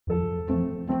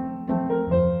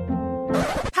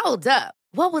Hold up.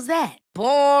 What was that?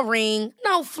 Boring.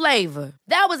 No flavor.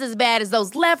 That was as bad as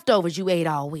those leftovers you ate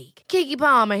all week. Keke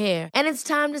Palmer here, and it's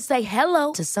time to say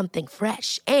hello to something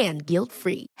fresh and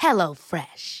guilt-free. Hello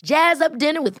Fresh. Jazz up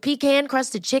dinner with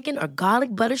pecan-crusted chicken or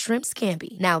garlic butter shrimp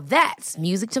scampi. Now that's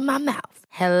music to my mouth.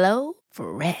 Hello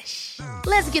Fresh.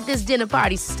 Let's get this dinner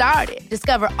party started.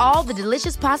 Discover all the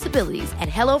delicious possibilities at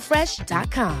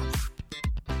hellofresh.com.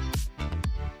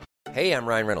 Hey, I'm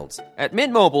Ryan Reynolds. At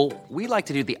Mint Mobile, we like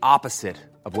to do the opposite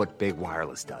of what Big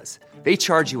Wireless does. They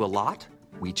charge you a lot,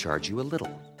 we charge you a little.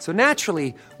 So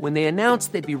naturally, when they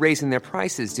announced they'd be raising their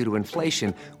prices due to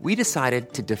inflation, we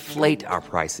decided to deflate our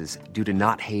prices due to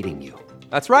not hating you.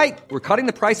 That's right. We're cutting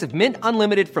the price of Mint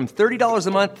Unlimited from $30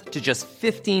 a month to just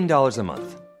 $15 a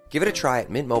month. Give it a try at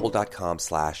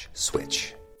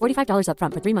mintmobile.com/switch. $45 up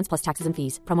front for 3 months plus taxes and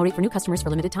fees. Promo rate for new customers for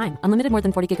limited time. Unlimited more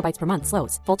than 40 gigabytes per month.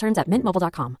 Slows full terms at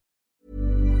mintmobile.com.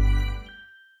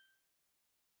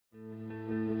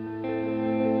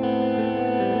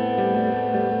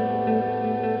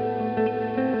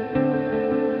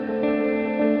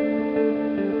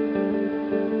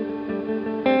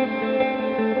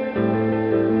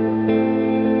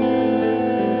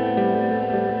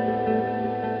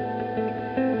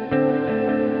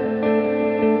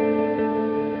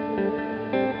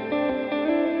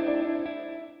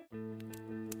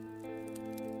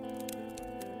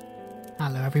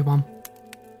 Hello everyone.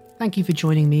 Thank you for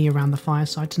joining me around the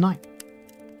fireside tonight.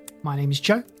 My name is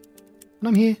Joe, and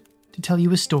I'm here to tell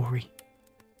you a story.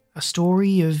 A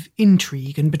story of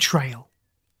intrigue and betrayal.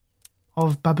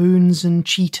 Of baboons and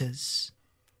cheetahs.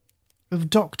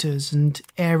 Of doctors and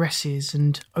heiresses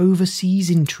and overseas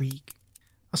intrigue.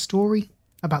 A story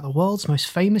about the world's most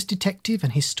famous detective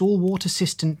and his stalwart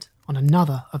assistant on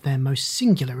another of their most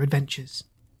singular adventures.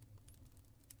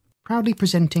 Proudly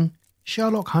presenting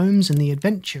Sherlock Holmes and the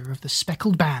Adventure of the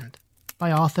Speckled Band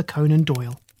by Arthur Conan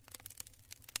Doyle.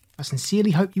 I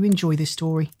sincerely hope you enjoy this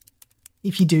story.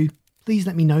 If you do, please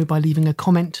let me know by leaving a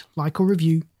comment, like or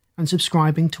review, and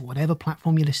subscribing to whatever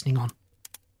platform you're listening on.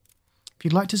 If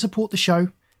you'd like to support the show,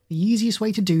 the easiest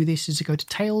way to do this is to go to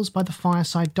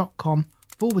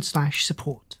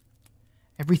talesbythefireside.com/support.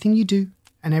 Everything you do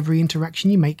and every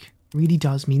interaction you make really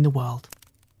does mean the world.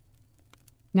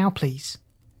 Now please,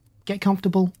 get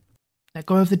comfortable, let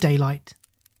go of the daylight,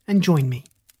 and join me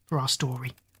for our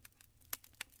story.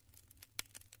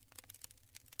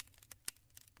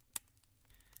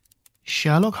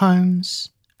 Sherlock Holmes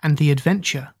and the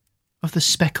Adventure of the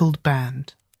Speckled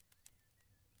Band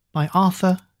by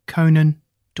Arthur Conan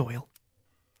Doyle.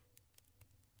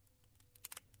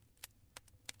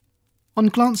 On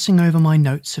glancing over my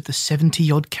notes of the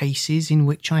 70-odd cases in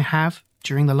which I have,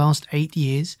 during the last 8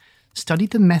 years,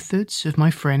 studied the methods of my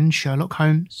friend Sherlock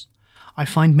Holmes, I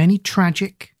find many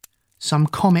tragic, some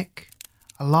comic,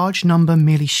 a large number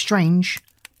merely strange,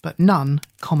 but none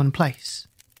commonplace.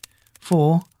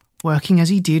 For, working as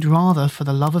he did rather for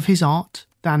the love of his art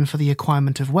than for the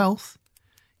acquirement of wealth,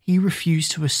 he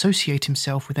refused to associate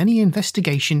himself with any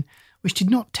investigation which did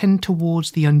not tend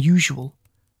towards the unusual,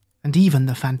 and even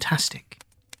the fantastic.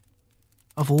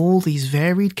 Of all these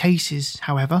varied cases,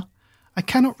 however, I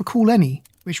cannot recall any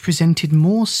which presented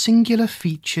more singular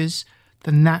features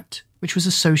than that which was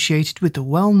associated with the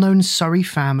well-known Surrey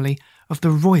family of the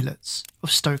Roylotts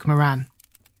of Stoke Moran.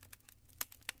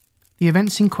 The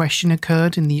events in question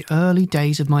occurred in the early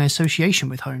days of my association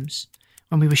with Holmes,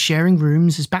 when we were sharing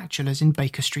rooms as bachelors in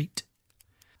Baker Street.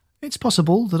 It's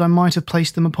possible that I might have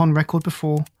placed them upon record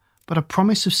before, but a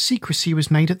promise of secrecy was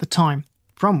made at the time,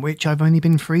 from which I've only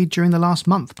been freed during the last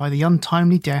month by the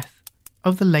untimely death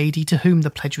of the lady to whom the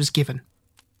pledge was given.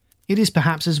 It is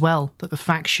perhaps as well that the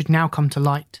facts should now come to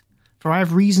light, for I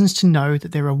have reasons to know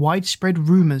that there are widespread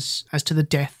rumours as to the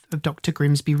death of Dr.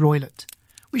 Grimsby Roylott,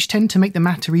 which tend to make the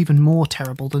matter even more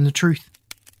terrible than the truth.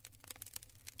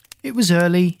 It was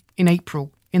early in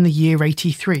April in the year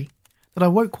 83 that I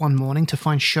woke one morning to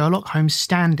find Sherlock Holmes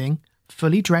standing,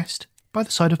 fully dressed, by the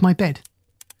side of my bed.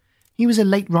 He was a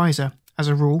late riser, as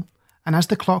a rule, and as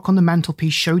the clock on the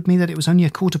mantelpiece showed me that it was only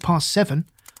 7:15,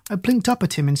 I blinked up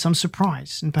at him in some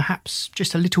surprise and perhaps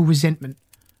just a little resentment,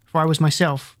 for I was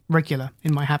myself regular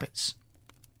in my habits.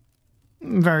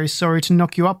 "Very sorry to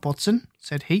knock you up, Watson,"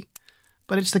 said he,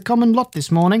 "but it's the common lot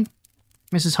this morning.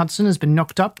 Mrs. Hudson has been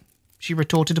knocked up, she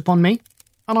retorted upon me,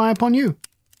 and I upon you."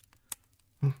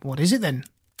 "What is it then?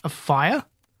 A fire?"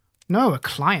 "No, a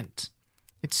client.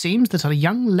 It seems that a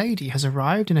young lady has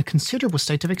arrived in a considerable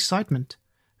state of excitement,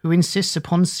 who insists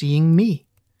upon seeing me.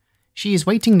 She is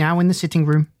waiting now in the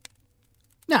sitting-room.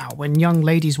 Now, when young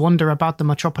ladies wander about the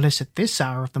metropolis at this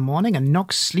hour of the morning and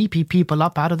knock sleepy people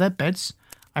up out of their beds,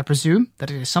 I presume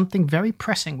that it is something very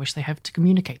pressing which they have to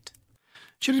communicate.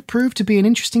 Should it prove to be an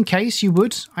interesting case, you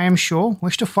would, I am sure,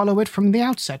 wish to follow it from the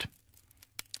outset.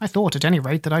 I thought, at any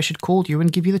rate, that I should call you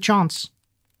and give you the chance.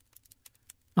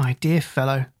 My dear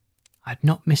fellow, I'd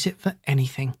not miss it for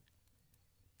anything.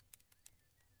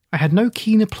 I had no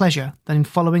keener pleasure than in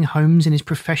following Holmes in his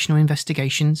professional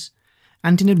investigations,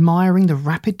 and in admiring the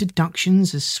rapid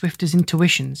deductions as swift as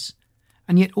intuitions,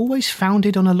 and yet always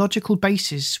founded on a logical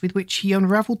basis with which he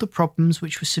unravelled the problems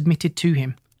which were submitted to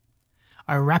him.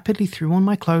 I rapidly threw on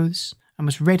my clothes and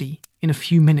was ready in a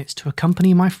few minutes to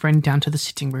accompany my friend down to the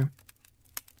sitting room.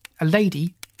 A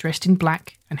lady, dressed in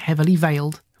black and heavily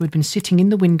veiled, who had been sitting in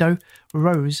the window,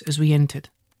 rose as we entered.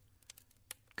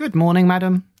 "Good morning,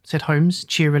 madam," said Holmes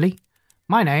cheerily.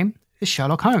 "My name is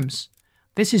Sherlock Holmes.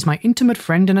 This is my intimate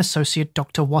friend and associate,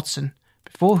 Dr. Watson,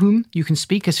 before whom you can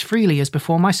speak as freely as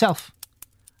before myself.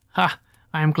 Ha!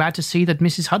 I am glad to see that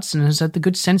Mrs. Hudson has had the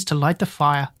good sense to light the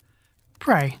fire.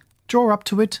 Pray, draw up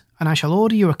to it, and I shall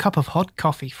order you a cup of hot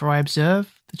coffee, for I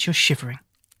observe that you're shivering."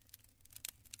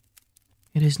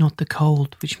 "It is not the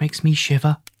cold which makes me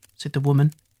shiver," said the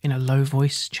woman, in a low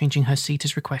voice, changing her seat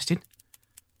as requested.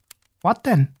 "What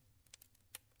then?"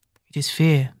 "It is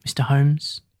fear, Mr.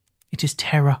 Holmes. It is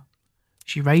terror."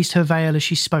 She raised her veil as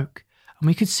she spoke, and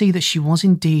we could see that she was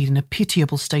indeed in a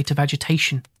pitiable state of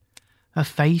agitation, her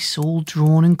face all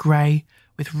drawn and grey,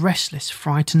 with restless,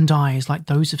 frightened eyes like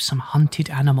those of some hunted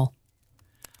animal.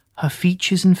 Her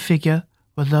features and figure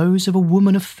were those of a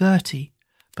woman of 30,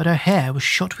 but her hair was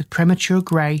shot with premature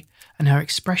grey, and her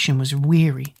expression was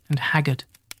weary and haggard.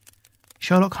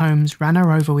 Sherlock Holmes ran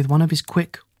her over with one of his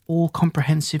quick,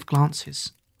 all-comprehensive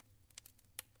glances.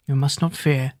 "You must not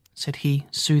fear," said he,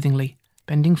 soothingly,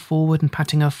 bending forward and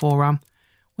patting her forearm.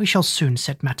 "We shall soon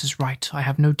set matters right, I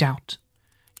have no doubt.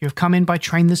 You have come in by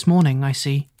train this morning, I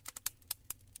see."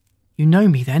 "You know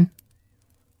me, then?"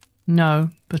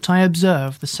 "No, but I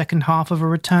observe the second half of a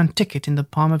return ticket in the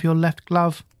palm of your left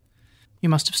glove. You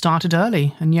must have started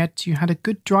early, and yet you had a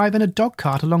good drive in a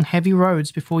dog-cart along heavy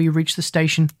roads before you reached the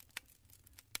station."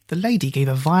 The lady gave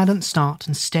a violent start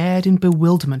and stared in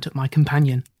bewilderment at my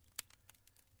companion.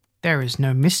 "There is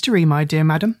no mystery, my dear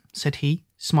madam," said he,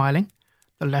 smiling.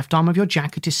 "The left arm of your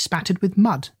jacket is spattered with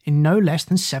mud in no less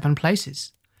than 7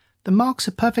 places. The marks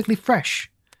are perfectly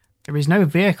fresh. There is no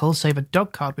vehicle save a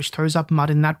dog-cart which throws up mud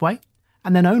in that way,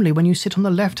 and then only when you sit on the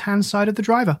left-hand side of the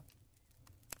driver."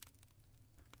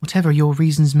 "Whatever your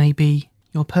reasons may be,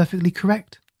 you're perfectly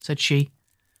correct," said she.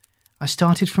 "I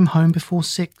started from home before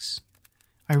 6.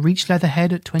 I reached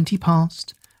Leatherhead at 20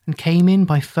 past, and came in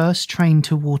by first train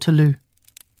to Waterloo.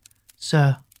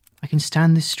 Sir, I can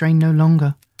stand this strain no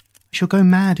longer. I shall go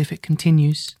mad if it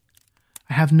continues.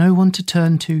 I have no one to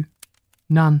turn to,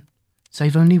 none,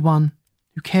 save only one,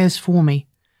 who cares for me,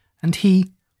 and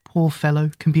he, poor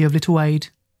fellow, can be of little aid.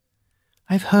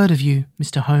 I have heard of you,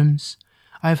 Mr. Holmes.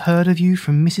 I have heard of you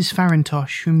from Mrs.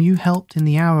 Farintosh, whom you helped in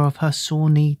the hour of her sore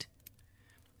need.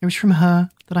 It was from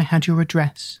her that I had your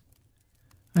address.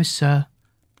 Oh, sir,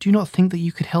 do you not think that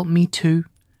you could help me too,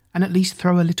 and at least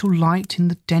throw a little light in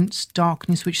the dense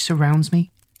darkness which surrounds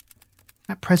me?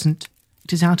 At present,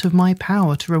 it is out of my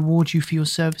power to reward you for your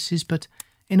services, but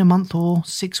in a month or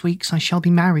 6 weeks I shall be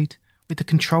married, with the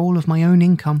control of my own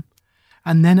income,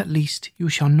 and then at least you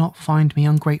shall not find me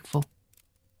ungrateful."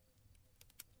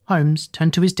 Holmes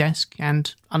turned to his desk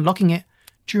and, unlocking it,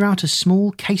 drew out a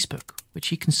small case-book which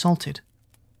he consulted.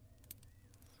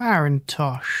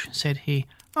 "Farintosh," said he.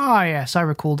 "Ah, yes, I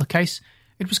recall the case.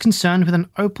 It was concerned with an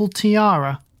opal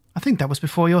tiara. I think that was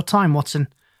before your time, Watson.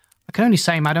 I can only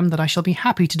say, madam, that I shall be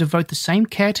happy to devote the same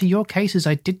care to your case as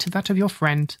I did to that of your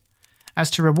friend. As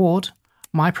to reward,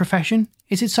 my profession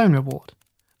is its own reward,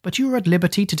 but you are at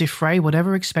liberty to defray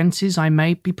whatever expenses I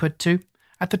may be put to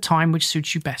at the time which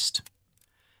suits you best.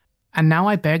 And now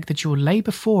I beg that you will lay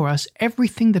before us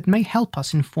everything that may help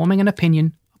us in forming an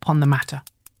opinion upon the matter."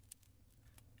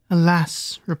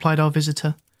 "Alas," replied our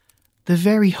visitor, "the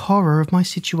very horror of my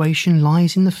situation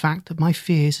lies in the fact that my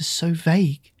fears are so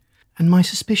vague, and my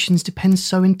suspicions depend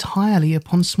so entirely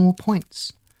upon small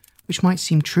points, which might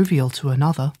seem trivial to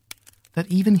another, that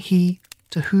even he,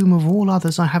 to whom of all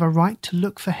others I have a right to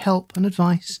look for help and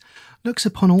advice, looks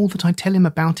upon all that I tell him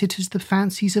about it as the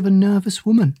fancies of a nervous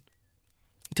woman.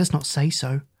 He does not say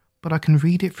so, but I can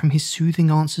read it from his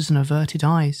soothing answers and averted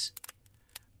eyes.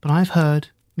 But I have heard,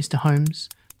 Mr. Holmes,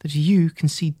 that you can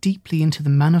see deeply into the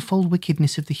manifold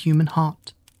wickedness of the human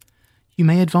heart. You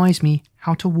may advise me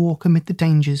how to walk amid the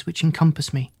dangers which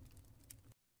encompass me."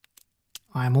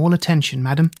 "I am all attention,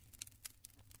 madam."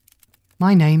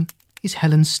 "My name is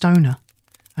Helen Stoner,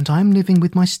 and I am living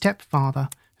with my stepfather,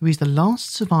 who is the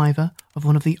last survivor of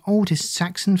one of the oldest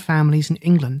Saxon families in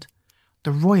England,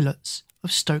 the Roylotts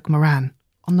of Stoke Moran,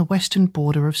 on the western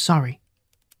border of Surrey.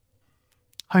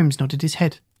 Holmes nodded his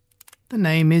head. "The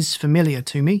name is familiar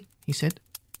to me," he said.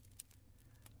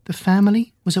 The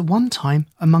family was at one time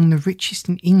among the richest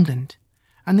in England,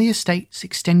 and the estates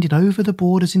extended over the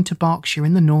borders into Berkshire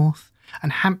in the north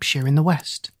and Hampshire in the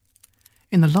west.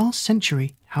 In the last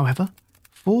century, however,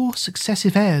 4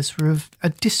 successive heirs were of a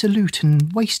dissolute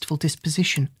and wasteful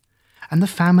disposition, and the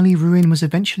family ruin was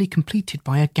eventually completed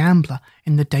by a gambler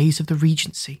in the days of the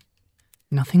Regency.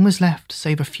 Nothing was left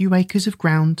save a few acres of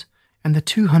ground and the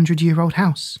 200-year-old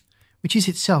house, which is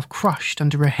itself crushed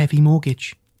under a heavy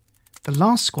mortgage. The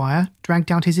last squire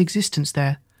dragged out his existence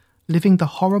there, living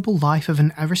the horrible life of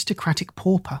an aristocratic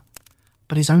pauper,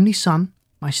 but his only son,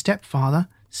 my stepfather,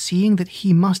 seeing that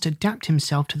he must adapt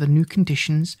himself to the new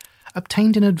conditions,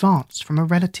 obtained an advance from a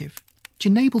relative, which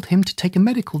enabled him to take a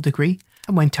medical degree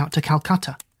and went out to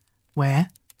Calcutta, where,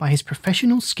 by his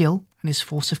professional skill and his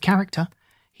force of character,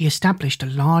 he established a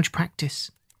large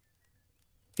practice.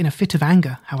 In a fit of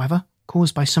anger, however,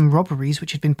 caused by some robberies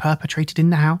which had been perpetrated in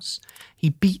the house, he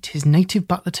beat his native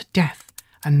butler to death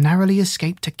and narrowly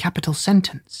escaped a capital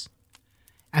sentence.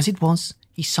 As it was,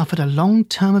 he suffered a long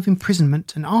term of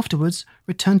imprisonment and afterwards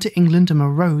returned to England a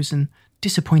morose and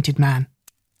disappointed man.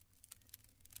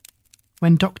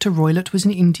 When Dr. Roylott was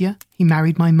in India, he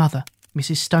married my mother,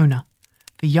 Mrs. Stoner,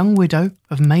 the young widow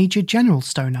of Major General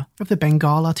Stoner of the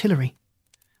Bengal Artillery.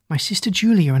 My sister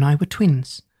Julia and I were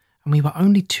twins, and we were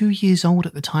only 2 years old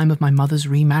at the time of my mother's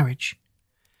remarriage.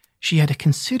 She had a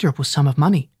considerable sum of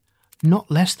money,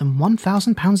 not less than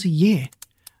 £1,000 a year,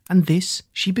 and this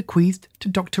she bequeathed to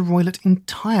Dr. Roylott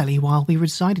entirely while we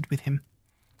resided with him,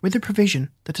 with the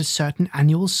provision that a certain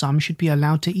annual sum should be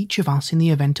allowed to each of us in the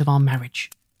event of our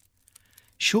marriage.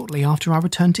 Shortly after our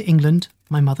return to England,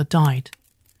 my mother died.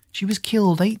 She was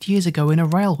killed 8 years ago in a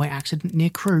railway accident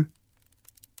near Crewe.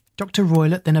 Dr.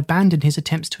 Roylott then abandoned his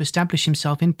attempts to establish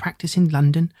himself in practice in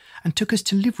London and took us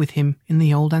to live with him in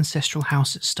the old ancestral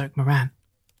house at Stoke Moran.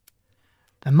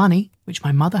 The money which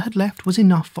my mother had left was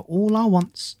enough for all our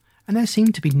wants, and there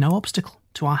seemed to be no obstacle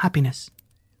to our happiness.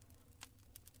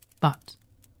 But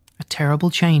a terrible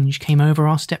change came over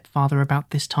our stepfather about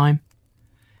this time.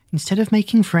 Instead of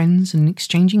making friends and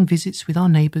exchanging visits with our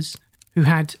neighbours, who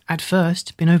had, at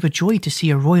first, been overjoyed to see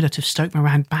a Roylott of Stoke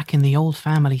Moran back in the old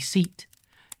family seat,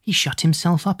 he shut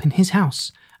himself up in his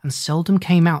house and seldom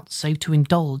came out save to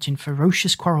indulge in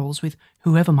ferocious quarrels with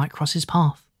whoever might cross his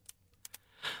path.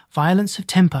 Violence of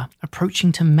temper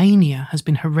approaching to mania has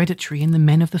been hereditary in the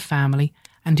men of the family,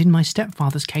 and in my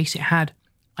stepfather's case it had,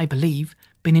 I believe,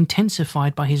 been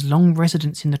intensified by his long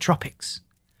residence in the tropics.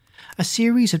 A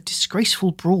series of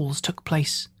disgraceful brawls took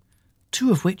place,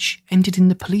 2 of which ended in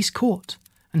the police court,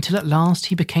 until at last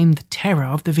he became the terror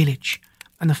of the village,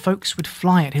 and the folks would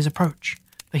fly at his approach,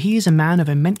 for he is a man of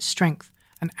immense strength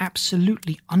and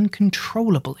absolutely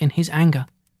uncontrollable in his anger.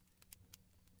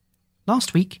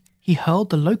 Last week, he hurled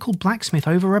the local blacksmith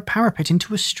over a parapet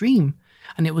into a stream,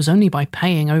 and it was only by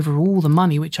paying over all the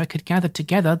money which I could gather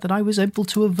together that I was able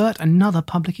to avert another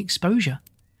public exposure.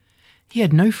 He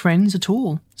had no friends at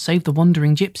all, save the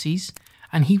wandering gypsies,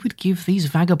 and he would give these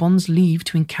vagabonds leave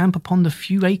to encamp upon the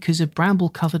few acres of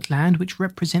bramble-covered land which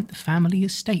represent the family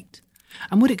estate,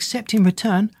 and would accept in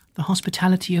return the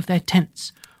hospitality of their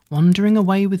tents, wandering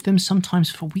away with them sometimes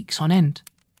for weeks on end.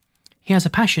 He has a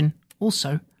passion,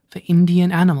 also, for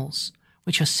Indian animals,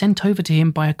 which are sent over to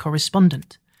him by a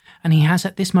correspondent, and he has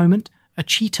at this moment a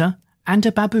cheetah and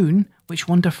a baboon which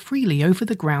wander freely over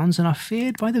the grounds and are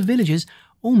feared by the villagers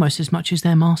almost as much as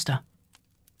their master.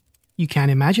 You can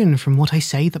imagine from what I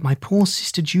say that my poor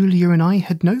sister Julia and I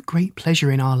had no great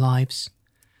pleasure in our lives.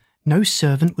 No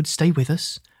servant would stay with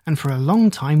us, and for a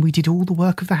long time we did all the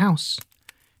work of the house.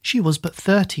 She was but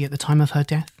 30 at the time of her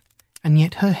death, and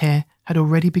yet her hair had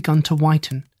already begun to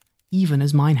whiten, even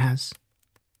as mine has.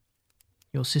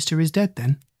 Your sister is dead,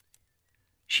 then?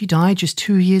 She died just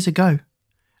 2 years ago,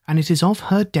 and it is of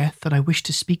her death that I wish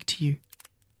to speak to you.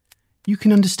 You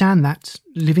can understand that,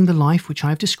 living the life which I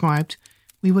have described,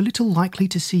 we were little likely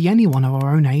to see anyone of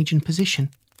our own age and position.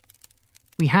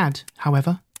 We had,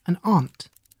 however, an aunt,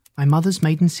 my mother's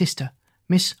maiden sister,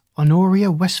 Miss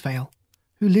Honoria Westphale,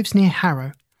 who lives near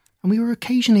Harrow, and we were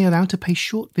occasionally allowed to pay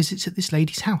short visits at this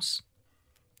lady's house.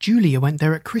 Julia went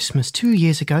there at Christmas 2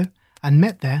 years ago and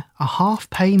met there a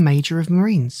half-pay Major of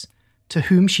Marines, to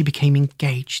whom she became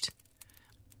engaged.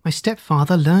 My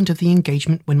stepfather learned of the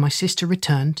engagement when my sister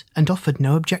returned and offered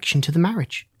no objection to the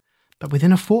marriage. But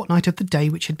within a fortnight of the day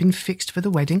which had been fixed for the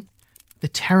wedding, the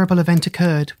terrible event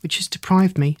occurred which has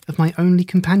deprived me of my only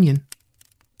companion.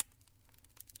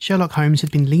 Sherlock Holmes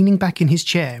had been leaning back in his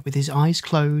chair with his eyes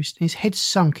closed and his head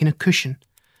sunk in a cushion,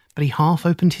 but he half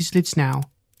opened his lids now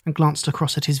and glanced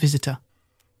across at his visitor.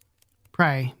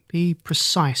 "Pray, be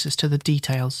precise as to the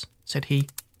details," said he.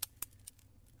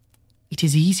 "It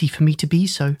is easy for me to be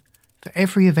so, for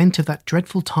every event of that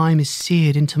dreadful time is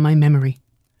seared into my memory.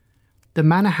 The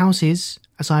manor house is,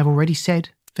 as I have already said,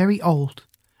 very old,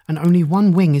 and only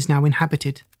one wing is now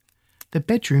inhabited. The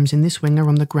bedrooms in this wing are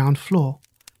on the ground floor,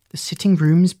 the sitting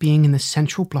rooms being in the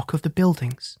central block of the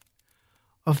buildings.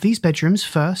 Of these bedrooms,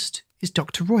 first is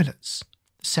Dr. Roylott's,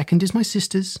 the second is my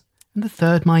sister's, and the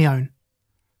third my own.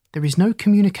 There is no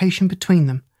communication between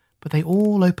them, but they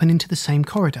all open into the same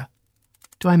corridor.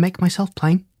 Do I make myself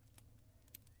plain?"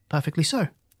 "Perfectly so."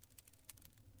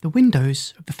 "The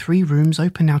windows of the 3 rooms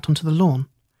open out onto the lawn.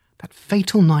 That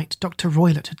fatal night Dr.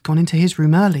 Roylott had gone into his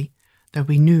room early, though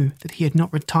we knew that he had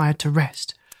not retired to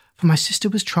rest, for my sister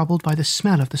was troubled by the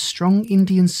smell of the strong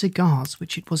Indian cigars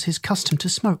which it was his custom to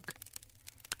smoke.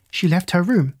 She left her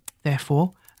room,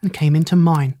 therefore, and came into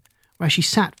mine, where she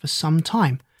sat for some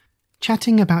time,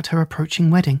 chatting about her approaching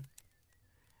wedding.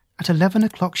 At 11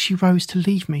 o'clock she rose to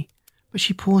leave me, but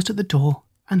she paused at the door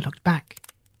and looked back.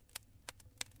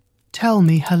 "Tell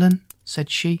me, Helen,"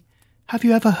 said she, "have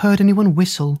you ever heard anyone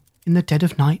whistle in the dead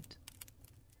of night?"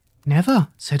 "Never,"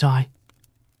 said I.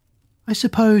 "I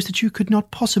suppose that you could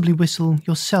not possibly whistle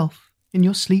yourself in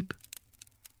your sleep?"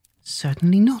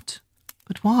 "Certainly not.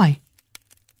 But why?"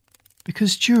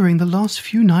 "Because during the last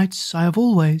few nights I have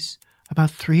always,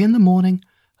 about 3 in the morning,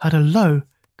 heard a low,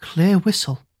 clear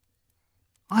whistle.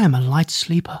 I am a light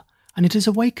sleeper, and it has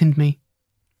awakened me.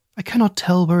 I cannot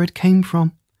tell where it came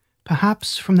from,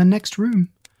 perhaps from the next room,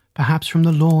 perhaps from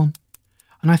the lawn,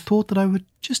 and I thought that I would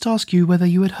just ask you whether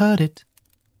you had heard it."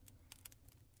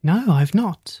 "No, I've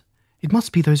not. It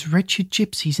must be those wretched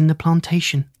gypsies in the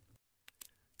plantation."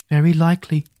 "Very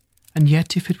likely, and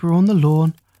yet if it were on the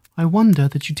lawn, I wonder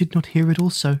that you did not hear it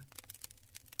also."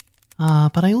 "Ah,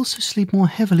 but I also sleep more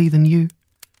heavily than you."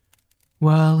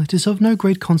 "Well, it is of no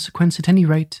great consequence at any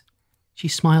rate." She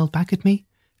smiled back at me,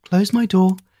 closed my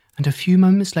door, and a few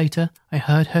moments later I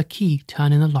heard her key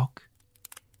turn in the lock.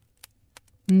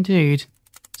 "Indeed,"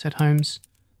 said Holmes.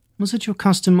 "Was it your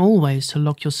custom always to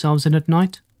lock yourselves in at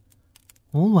night?"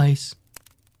 "Always."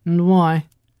 "And why?"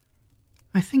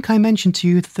 "I think I mentioned to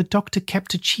you that the doctor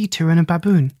kept a cheetah and a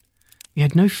baboon. We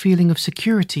had no feeling of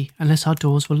security unless our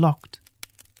doors were locked."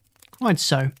 "Quite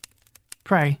so.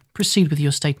 Pray, proceed with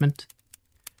your statement."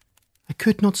 "I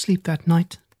could not sleep that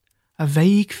night. A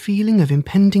vague feeling of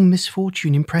impending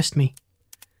misfortune impressed me.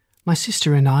 My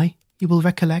sister and I, you will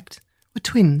recollect, were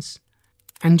twins,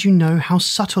 and you know how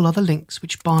subtle are the links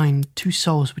which bind 2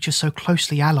 souls which are so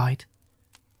closely allied.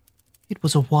 It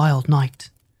was a wild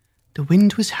night. The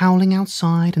wind was howling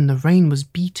outside and the rain was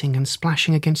beating and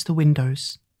splashing against the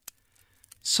windows.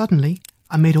 Suddenly,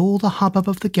 amid all the hubbub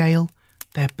of the gale,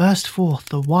 there burst forth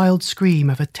the wild scream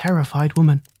of a terrified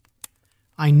woman.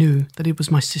 I knew that it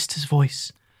was my sister's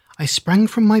voice. I sprang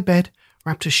from my bed,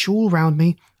 wrapped a shawl round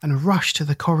me, and rushed to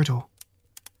the corridor.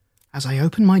 As I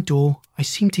opened my door, I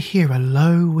seemed to hear a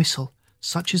low whistle,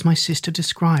 such as my sister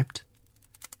described,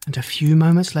 and a few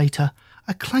moments later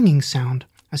a clanging sound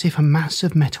as if a mass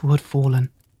of metal had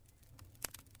fallen.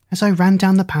 As I ran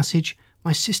down the passage,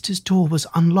 my sister's door was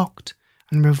unlocked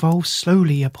and revolved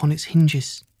slowly upon its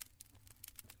hinges.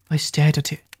 I stared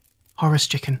at it,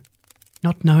 horror-stricken,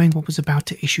 not knowing what was about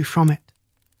to issue from it.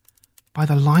 By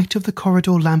the light of the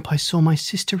corridor lamp I saw my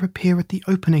sister appear at the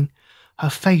opening, her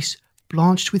face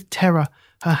blanched with terror,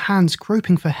 her hands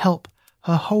groping for help,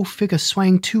 her whole figure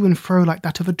swaying to and fro like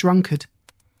that of a drunkard.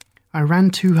 I ran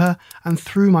to her and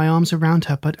threw my arms around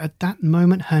her, but at that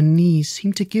moment her knees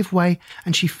seemed to give way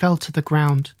and she fell to the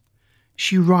ground.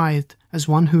 She writhed as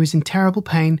one who is in terrible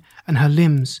pain, and her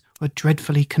limbs were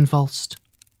dreadfully convulsed.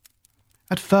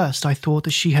 At first I thought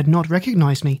that she had not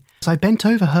recognized me. As I bent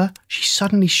over her, she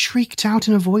suddenly shrieked out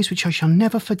in a voice which I shall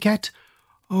never forget,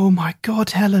 "Oh my God,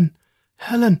 Helen!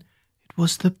 Helen! It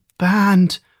was the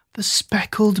band! The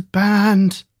speckled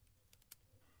band!"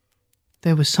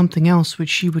 There was something else which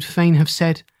she would fain have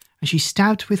said, and she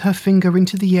stabbed with her finger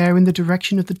into the air in the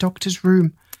direction of the doctor's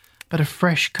room, but a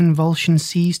fresh convulsion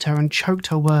seized her and choked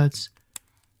her words.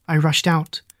 I rushed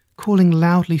out, calling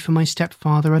loudly for my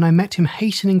stepfather, and I met him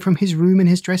hastening from his room in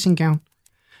his dressing gown.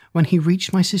 When he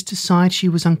reached my sister's side, she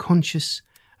was unconscious,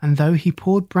 and though he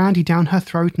poured brandy down her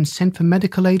throat and sent for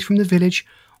medical aid from the village,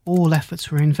 all efforts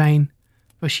were in vain,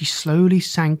 for she slowly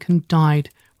sank and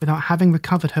died without having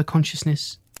recovered her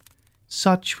consciousness.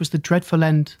 Such was the dreadful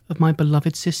end of my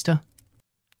beloved sister.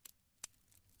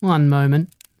 "One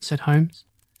moment," said Holmes.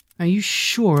 Are you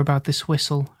sure about this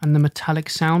whistle and the metallic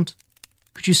sound?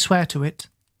 Could you swear to it?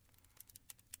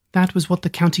 That was what the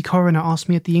county coroner asked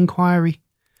me at the inquiry.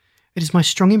 It is my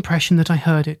strong impression that I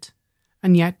heard it,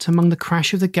 and yet, among the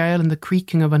crash of the gale and the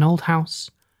creaking of an old house,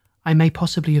 I may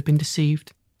possibly have been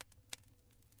deceived.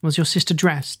 Was your sister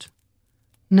dressed?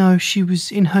 No, she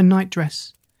was in her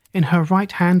nightdress. In her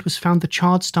right hand was found the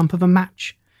charred stump of a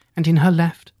match, and in her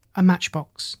left, a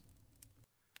matchbox,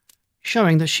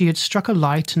 showing that she had struck a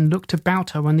light and looked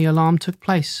about her when the alarm took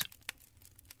place.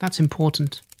 That's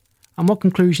important. And what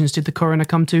conclusions did the coroner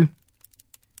come to?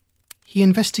 He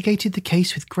investigated the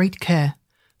case with great care,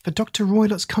 for Dr.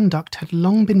 Roylott's conduct had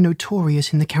long been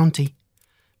notorious in the county,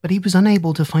 but he was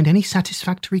unable to find any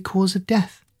satisfactory cause of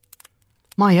death.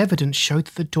 My evidence showed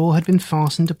that the door had been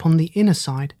fastened upon the inner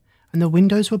side, and the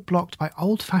windows were blocked by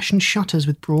old-fashioned shutters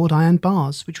with broad iron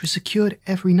bars, which were secured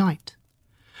every night.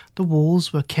 The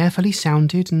walls were carefully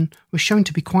sounded and were shown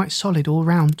to be quite solid all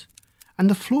round, and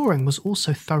the flooring was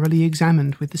also thoroughly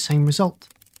examined with the same result.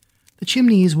 The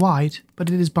chimney is wide, but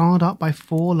it is barred up by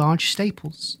 4 large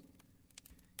staples.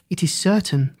 It is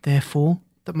certain, therefore,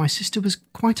 that my sister was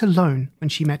quite alone when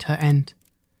she met her end.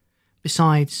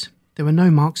 Besides, there were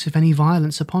no marks of any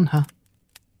violence upon her.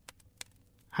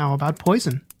 How about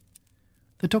poison?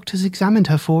 The doctors examined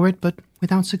her for it, but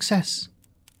without success.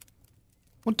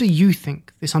 What do you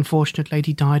think this unfortunate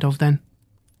lady died of, then?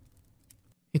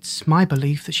 It's my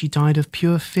belief that she died of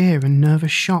pure fear and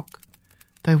nervous shock,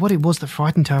 though what it was that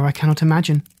frightened her I cannot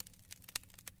imagine.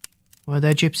 Were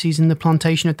there gypsies in the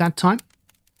plantation at that time?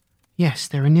 Yes,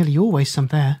 there are nearly always some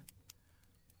there.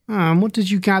 And what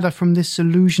did you gather from this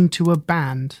allusion to a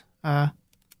band? A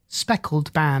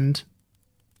speckled band?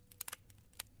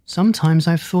 Sometimes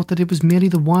I've thought that it was merely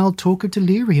the wild talk of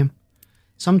delirium.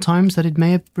 Sometimes that it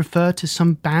may have referred to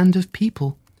some band of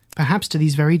people, perhaps to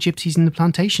these very gypsies in the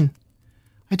plantation.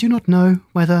 I do not know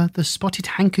whether the spotted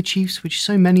handkerchiefs which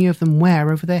so many of them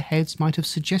wear over their heads might have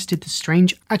suggested the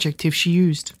strange adjective she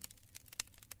used.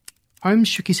 Holmes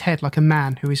shook his head like a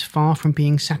man who is far from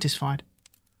being satisfied.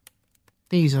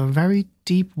 These are very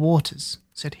deep waters,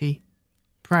 said he.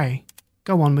 Pray,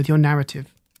 go on with your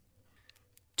narrative.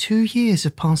 2 years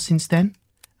have passed since then,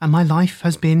 and my life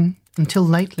has been, until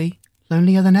lately,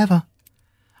 lonelier than ever.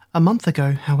 A month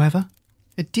ago, however,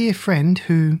 a dear friend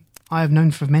who I have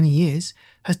known for many years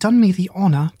has done me the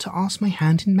honour to ask my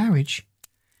hand in marriage.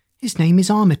 His name is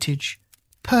Armitage,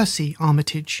 Percy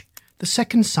Armitage, the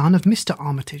second son of Mr.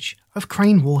 Armitage of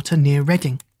Cranewater near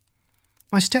Reading.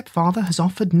 My stepfather has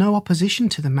offered no opposition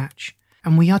to the match,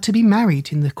 and we are to be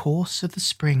married in the course of the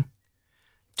spring.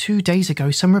 2 days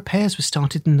ago some repairs were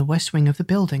started in the west wing of the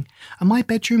building, and my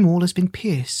bedroom wall has been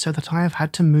pierced so that I have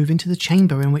had to move into the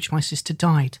chamber in which my sister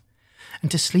died,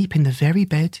 and to sleep in the very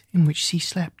bed in which she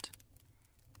slept.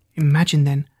 Imagine,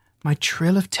 then, my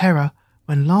thrill of terror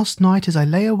when last night as I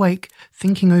lay awake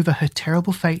thinking over her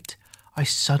terrible fate, I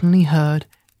suddenly heard,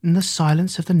 in the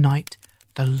silence of the night,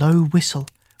 the low whistle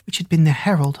which had been the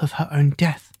herald of her own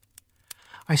death.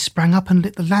 I sprang up and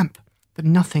lit the lamp, but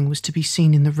nothing was to be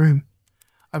seen in the room.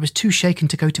 I was too shaken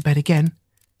to go to bed again.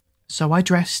 So I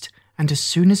dressed, and as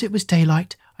soon as it was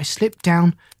daylight, I slipped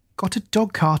down, got a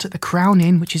dog-cart at the Crown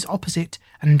Inn which is opposite,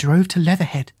 and drove to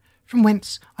Leatherhead, from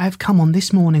whence I have come on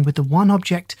this morning with the one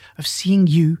object of seeing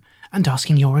you and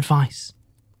asking your advice.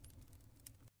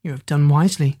 You have done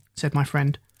wisely, said my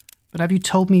friend, but have you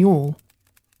told me all?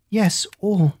 Yes,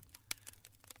 all.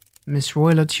 Miss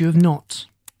Roylott, you have not.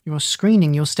 You are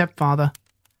screening your stepfather.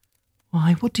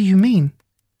 Why, what do you mean?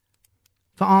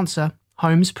 For answer,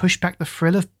 Holmes pushed back the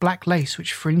frill of black lace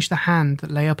which fringed the hand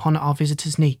that lay upon our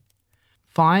visitor's knee.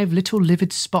 5 little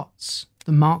livid spots,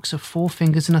 the marks of 4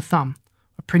 fingers and a thumb,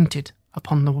 were printed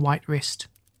upon the white wrist.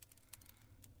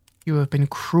 You have been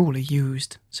cruelly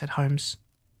used, said Holmes.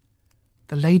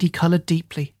 The lady coloured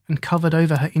deeply and covered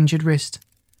over her injured wrist.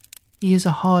 He is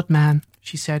a hard man,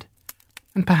 she said,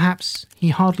 and perhaps he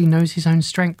hardly knows his own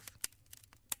strength.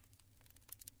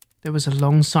 There was a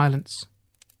long silence,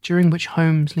 during which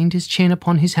Holmes leaned his chin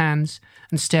upon his hands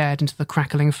and stared into the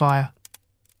crackling fire.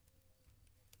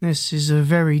 This is a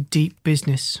very deep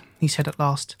business, he said at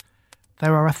last.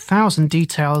 There are 1,000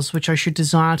 details which I should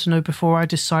desire to know before I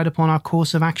decide upon our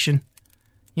course of action.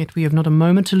 Yet we have not a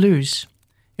moment to lose.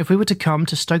 If we were to come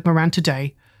to Stoke Moran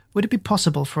today, would it be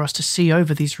possible for us to see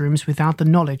over these rooms without the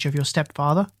knowledge of your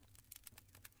stepfather?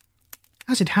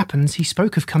 As it happens, he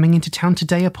spoke of coming into town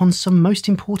today upon some most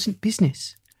important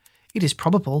business. It is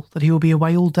probable that he will be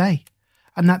away all day,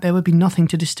 and that there would be nothing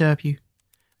to disturb you.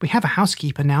 We have a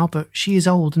housekeeper now, but she is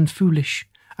old and foolish,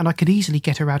 and I could easily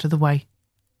get her out of the way.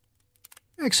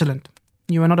 Excellent.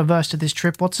 You are not averse to this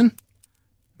trip, Watson?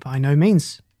 By no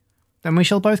means. Then we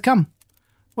shall both come.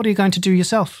 What are you going to do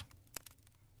yourself?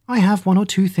 I have 1 or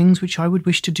 2 things which I would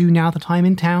wish to do now that I am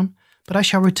in town, but I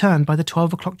shall return by the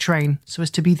 12 o'clock train so as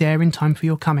to be there in time for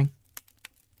your coming.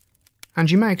 And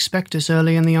you may expect us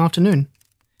early in the afternoon.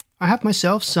 I have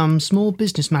myself some small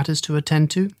business matters to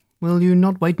attend to. Will you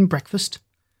not wait and breakfast?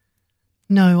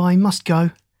 No, I must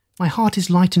go. My heart is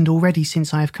lightened already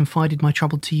since I have confided my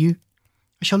trouble to you.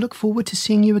 I shall look forward to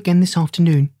seeing you again this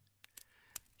afternoon.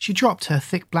 She dropped her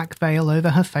thick black veil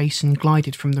over her face and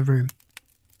glided from the room.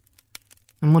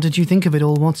 And what did you think of it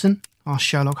all, Watson? Asked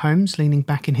Sherlock Holmes, leaning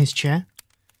back in his chair.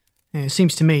 It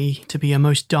seems to me to be a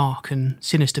most dark and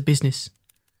sinister business.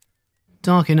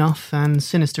 Dark enough and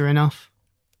sinister enough.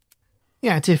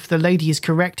 Yet if the lady is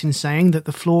correct in saying that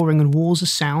the flooring and walls are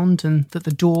sound and that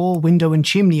the door, window and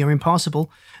chimney are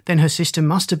impassable, then her sister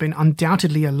must have been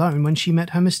undoubtedly alone when she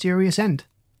met her mysterious end.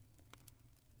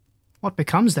 What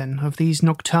becomes, then, of these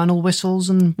nocturnal whistles,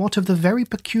 and what of the very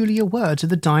peculiar words of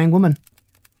the dying woman?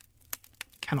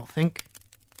 Cannot think.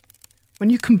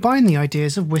 When you combine the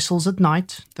ideas of whistles at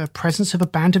night, the presence of a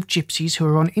band of gypsies who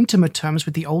are on intimate terms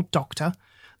with the old doctor,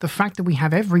 the fact that we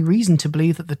have every reason to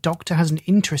believe that the doctor has an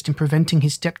interest in preventing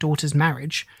his stepdaughter's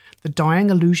marriage, the dying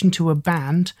allusion to a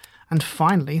band, and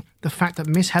finally, the fact that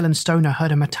Miss Helen Stoner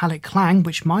heard a metallic clang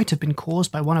which might have been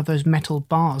caused by one of those metal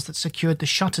bars that secured the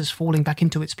shutters falling back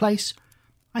into its place,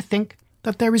 I think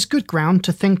that there is good ground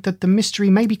to think that the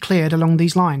mystery may be cleared along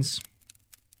these lines.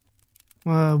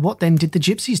 What then did the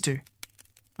gypsies do?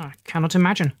 I cannot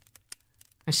imagine.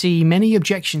 I see many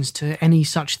objections to any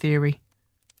such theory.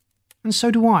 And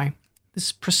so do I. It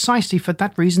is precisely for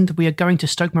that reason that we are going to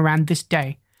Stoke Moran this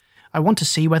day. I want to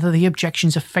see whether the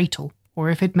objections are fatal, or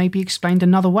if it may be explained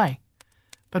another way.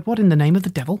 But what in the name of the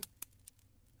devil?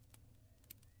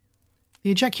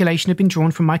 The ejaculation had been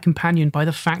drawn from my companion by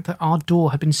the fact that our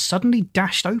door had been suddenly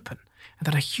dashed open, and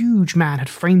that a huge man had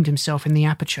framed himself in the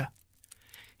aperture.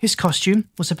 His costume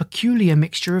was a peculiar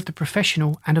mixture of the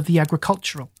professional and of the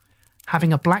agricultural,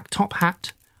 having a black top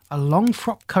hat, a long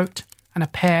frock coat, and a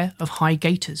pair of high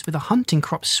gaiters with a hunting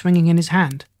crop swinging in his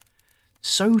hand.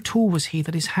 So tall was he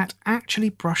that his hat actually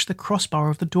brushed the crossbar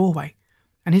of the doorway,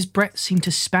 and his breadth seemed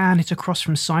to span it across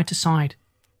from side to side.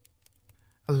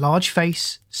 A large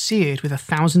face, seared with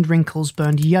 1,000 wrinkles,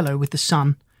 burned yellow with the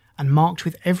sun, and marked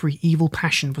with every evil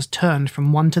passion, was turned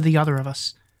from one to the other of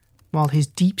us, while his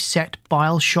deep-set,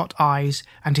 bile-shot eyes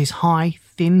and his high,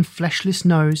 thin, fleshless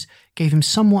nose gave him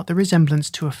somewhat the resemblance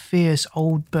to a fierce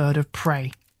old bird of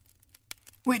prey.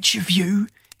 "Which of you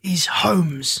is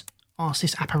Holmes?" asked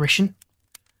this apparition.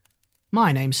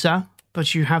 "My name, sir,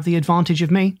 but you have the advantage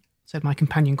of me," said my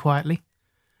companion quietly.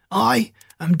 "I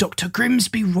am Dr.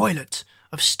 Grimsby Roylott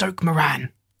of Stoke Moran."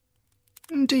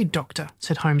 "Indeed, doctor,"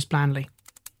 said Holmes blandly.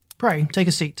 "Pray, take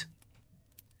a seat."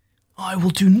 "I will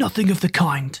do nothing of the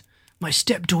kind. My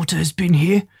stepdaughter has been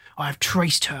here. I have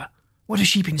traced her. What has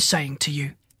she been saying to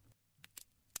you?"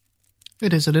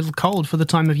 "It is a little cold for the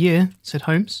time of year," said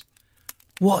Holmes.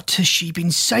 "What has she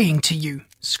been saying to you?"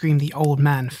 screamed the old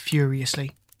man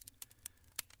furiously.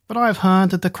 "But I have heard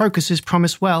that the crocuses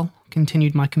promise well,"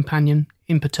 continued my companion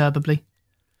imperturbably.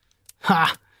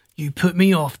 "Ha! You put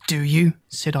me off, do you?"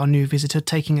 said our new visitor,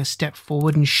 taking a step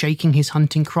forward and shaking his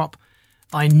hunting crop.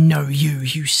 "I know you,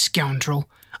 you scoundrel.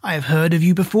 I have heard of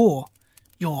you before.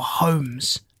 You're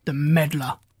Holmes, the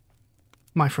meddler."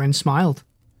 My friend smiled.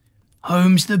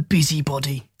 "Holmes the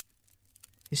busybody."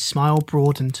 His smile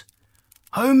broadened.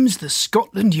 "Holmes the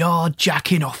Scotland Yard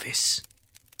Jack in office."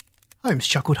 Holmes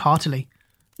chuckled heartily.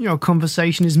 "Your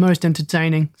conversation is most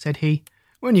entertaining," said he.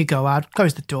 "When you go out,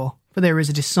 close the door, for there is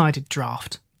a decided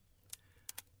draught."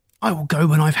 "I will go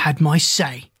when I've had my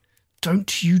say.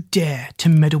 Don't you dare to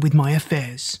meddle with my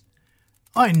affairs.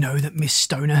 I know that Miss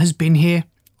Stoner has been here.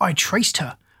 I traced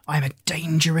her. I am a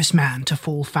dangerous man to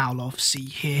fall foul of, see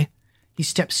here." He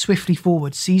stepped swiftly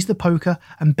forward, seized the poker,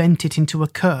 and bent it into a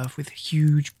curve with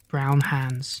huge brown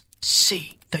hands.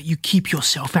 "See that you keep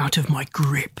yourself out of my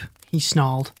grip," he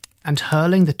snarled, and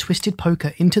hurling the twisted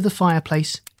poker into the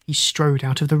fireplace, he strode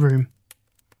out of the room.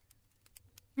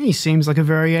 "He seems like a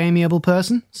very amiable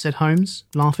person," said Holmes,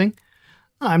 laughing.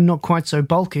 "I'm not quite so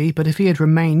bulky, but if he had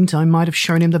remained, I might have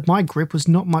shown him that my grip was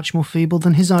not much more feeble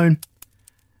than his own."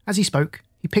 As he spoke,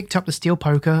 he picked up the steel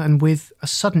poker and, with a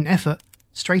sudden effort,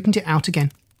 straightened it out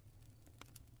again.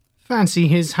 "Fancy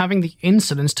his having the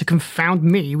insolence to confound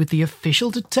me with the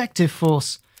official detective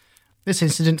force. This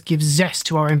incident gives zest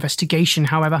to our investigation,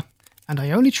 however, and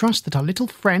I only trust that our little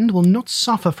friend will not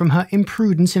suffer from her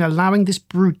imprudence in allowing this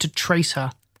brute to trace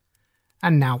her.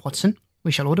 And now, Watson,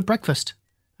 we shall order breakfast,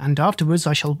 and afterwards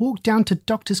I shall walk down to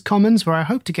Doctors' Commons, where I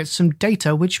hope to get some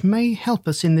data which may help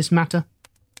us in this matter."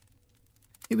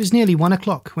 It was nearly 1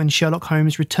 o'clock when Sherlock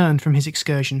Holmes returned from his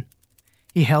excursion.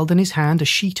 He held in his hand a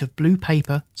sheet of blue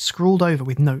paper scrawled over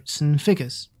with notes and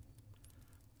figures.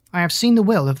 "I have seen the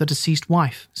will of the deceased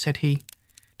wife," said he.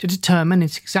 "To determine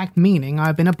its exact meaning, I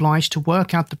have been obliged to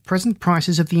work out the present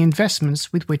prices of the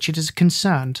investments with which it is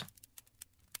concerned.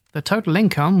 The total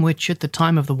income, which at the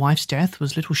time of the wife's death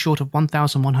was little short of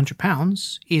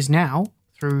 £1,100, is now,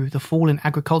 through the fall in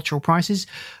agricultural prices,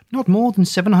 not more than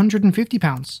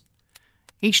 £750.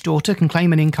 Each daughter can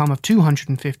claim an income of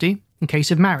 £250 in case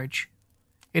of marriage.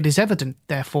 It is evident,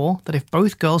 therefore, that if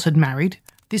both girls had married,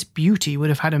 this beauty would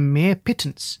have had a mere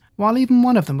pittance, while even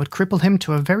one of them would cripple him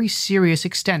to a very serious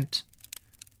extent.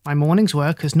 My morning's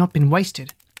work has not been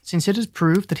wasted, since it has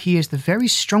proved that he has the very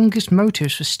strongest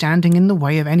motives for standing in the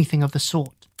way of anything of the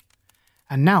sort.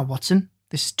 And now, Watson,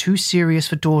 this is too serious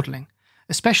for dawdling,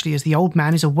 especially as the old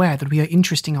man is aware that we are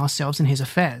interesting ourselves in his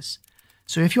affairs.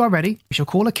 So if you are ready, we shall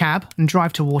call a cab and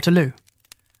drive to Waterloo.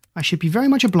 I should be very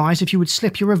much obliged if you would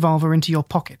slip your revolver into your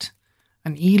pocket.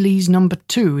 An Ely's No.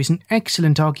 2 is an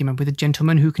excellent argument with a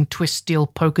gentleman who can twist steel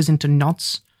pokers into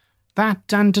knots.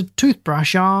 That and a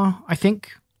toothbrush are, I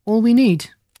think, all we need."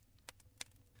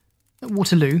 At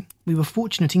Waterloo, we were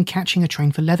fortunate in catching a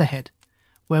train for Leatherhead,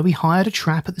 where we hired a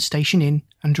trap at the station inn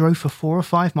and drove for 4 or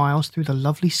 5 miles through the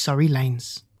lovely Surrey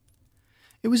lanes.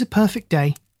 It was a perfect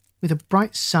day, with a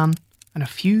bright sun and a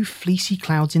few fleecy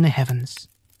clouds in the heavens.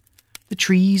 The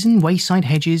trees and wayside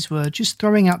hedges were just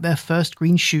throwing out their first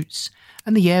green shoots,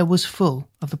 and the air was full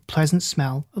of the pleasant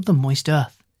smell of the moist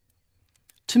earth.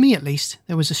 To me, at least,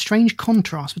 there was a strange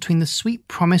contrast between the sweet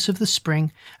promise of the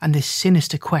spring and this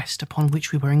sinister quest upon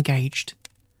which we were engaged.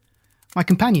 My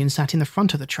companion sat in the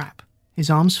front of the trap, his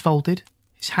arms folded,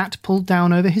 his hat pulled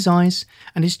down over his eyes,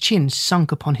 and his chin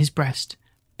sunk upon his breast,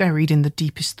 buried in the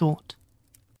deepest thought.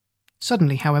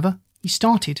 Suddenly, however, he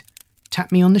started,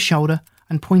 tapped me on the shoulder,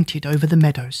 and pointed over the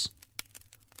meadows.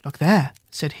 "Look there,"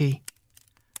 said he.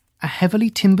 A heavily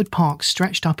timbered park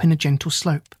stretched up in a gentle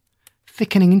slope,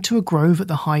 thickening into a grove at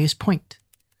the highest point.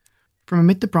 From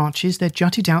amid the branches there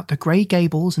jutted out the grey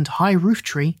gables and high roof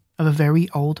tree of a very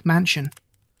old mansion.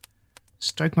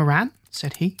 "Stoke Moran?"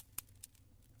 said he.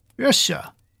 "Yes,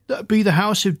 sir. That be the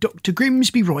house of Dr.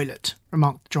 Grimsby Roylott,"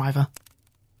 remarked the driver.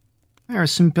 "There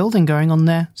is some building going on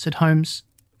there," said Holmes.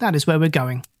 "That is where we're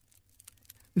going."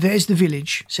 "There's the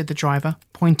village," said the driver,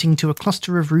 pointing to a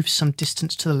cluster of roofs some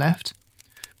distance to the left.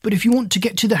 "But if you want to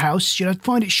get to the house, you'll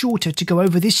find it shorter to go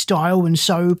over this stile and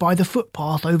so by the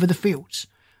footpath over the fields.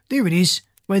 There it is,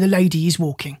 where the lady is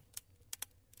walking."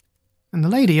 "And the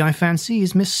lady, I fancy,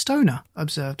 is Miss Stoner,"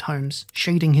 observed Holmes,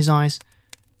 shading his eyes.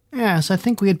 "Yes, I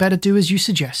think we had better do as you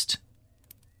suggest."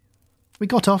 We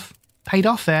got off, paid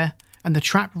our fare, and the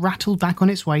trap rattled back on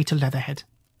its way to Leatherhead.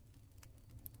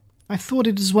 "I thought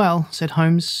it as well," said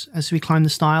Holmes, as we climbed the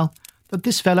stile, "that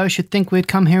this fellow should think we had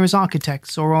come here as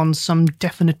architects or on some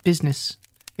definite business.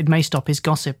 It may stop his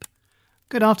gossip.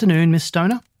 Good afternoon, Miss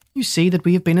Stoner. You see that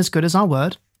we have been as good as our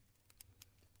word."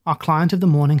 Our client of the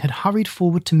morning had hurried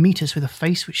forward to meet us with a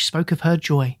face which spoke of her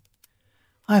joy.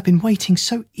 "I have been waiting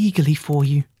so eagerly for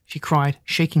you," she cried,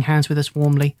 shaking hands with us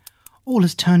warmly. "All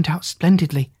has turned out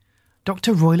splendidly.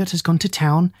 Dr. Roylott has gone to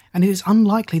town, and it is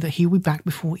unlikely that he will be back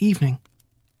before evening."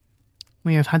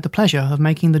 "We have had the pleasure of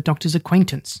making the doctor's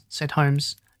acquaintance," said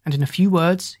Holmes, and in a few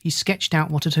words he sketched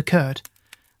out what had occurred.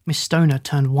 Miss Stoner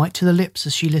turned white to the lips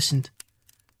as she listened.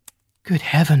 "Good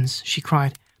heavens," she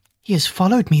cried. "He has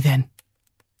followed me, then?"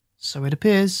 "So it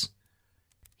appears."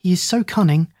 "He is so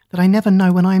cunning that I never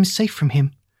know when I am safe from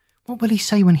him. What will he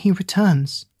say when he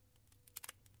returns?"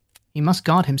 "He must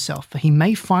guard himself, for he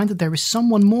may find that there is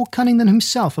someone more cunning than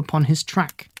himself upon his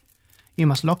track. You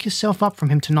must lock yourself up from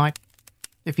him tonight.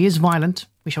 If he is violent,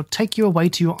 we shall take you away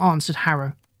to your aunt's at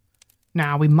Harrow.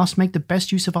 Now we must make the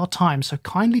best use of our time, so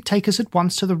kindly take us at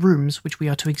once to the rooms which we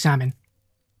are to examine."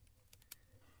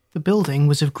 The building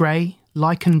was of grey,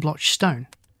 lichen-blotched stone,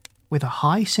 with a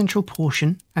high central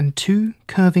portion and 2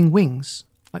 curving wings,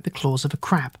 like the claws of a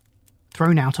crab,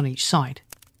 thrown out on each side.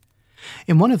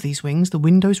 In one of these wings the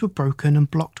windows were broken and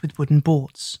blocked with wooden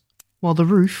boards, while the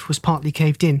roof was partly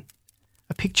caved in,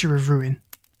 a picture of ruin.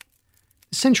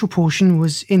 The central portion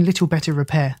was in little better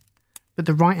repair, but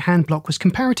the right-hand block was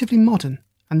comparatively modern,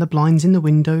 and the blinds in the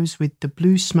windows, with the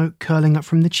blue smoke curling up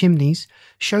from the chimneys,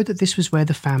 showed that this was where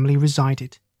the family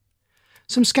resided.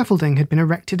 Some scaffolding had been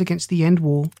erected against the end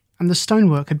wall, and the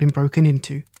stonework had been broken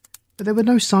into, but there were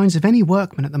no signs of any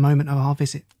workmen at the moment of our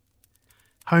visit.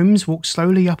 Holmes walked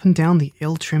slowly up and down the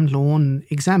ill-trimmed lawn and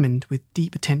examined with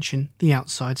deep attention the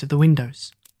outsides of the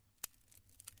windows.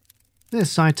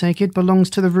 "This, I take it, belongs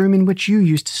to the room in which you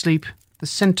used to sleep, the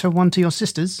centre one to your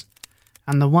sister's.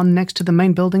 And the one next to the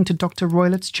main building to Dr.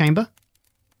 Roylett's chamber?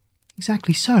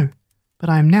 Exactly so, but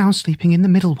I am now sleeping in the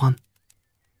middle one.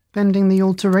 Pending the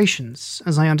alterations,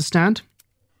 as I understand.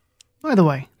 By the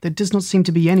way, there does not seem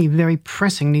to be any very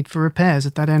pressing need for repairs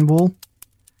at that end wall.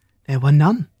 There were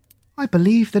none. I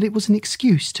believe that it was an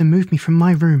excuse to move me from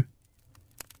my room.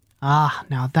 Ah,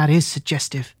 now that is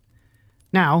suggestive.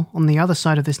 Now, on the other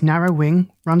side of this narrow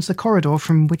wing runs the corridor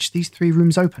from which these 3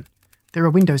 rooms open. There are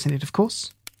windows in it, of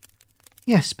course.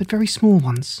 Yes, but very small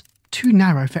ones, too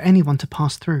narrow for anyone to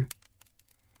pass through.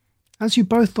 As you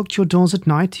both locked your doors at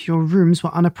night, your rooms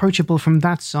were unapproachable from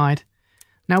that side.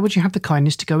 Now would you have the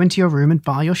kindness to go into your room and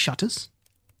bar your shutters?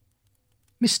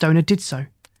 Miss Stoner did so,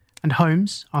 and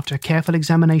Holmes, after a careful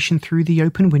examination through the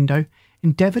open window,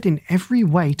 endeavoured in every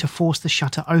way to force the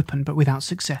shutter open, but without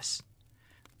success.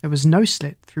 There was no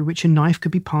slit through which a knife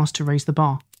could be passed to raise the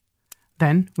bar.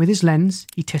 Then, with his lens,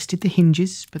 he tested the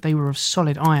hinges, but they were of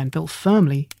solid iron built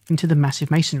firmly into the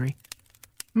massive masonry.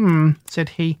 Said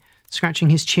he, scratching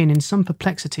his chin in some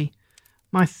perplexity.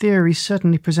 My theory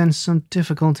certainly presents some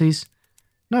difficulties.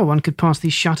 No one could pass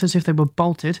these shutters if they were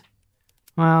bolted.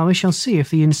 Well, we shall see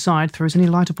if the inside throws any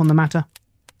light upon the matter.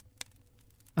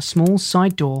 A small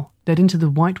side door led into the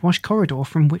whitewashed corridor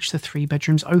from which the 3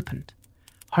 bedrooms opened.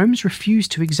 Holmes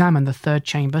refused to examine the 3rd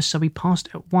chamber, so he passed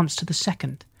at once to the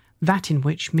 2nd, that in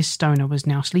which Miss Stoner was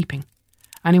now sleeping,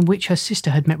 and in which her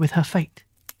sister had met with her fate.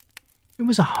 It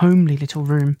was a homely little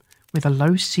room, with a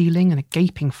low ceiling and a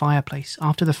gaping fireplace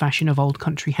after the fashion of old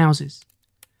country houses.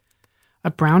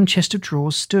 A brown chest of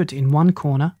drawers stood in one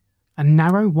corner, a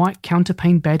narrow white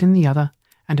counterpane bed in the other,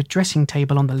 and a dressing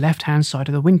table on the left-hand side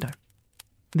of the window.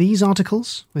 These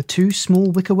articles, with 2 small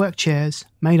wickerwork chairs,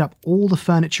 made up all the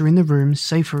furniture in the room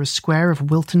save for a square of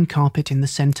Wilton carpet in the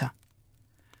centre.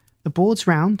 The boards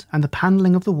round and the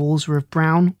panelling of the walls were of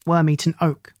brown, worm-eaten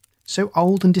oak, so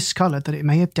old and discoloured that it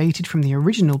may have dated from the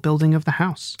original building of the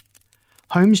house.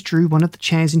 Holmes drew one of the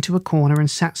chairs into a corner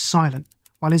and sat silent,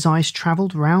 while his eyes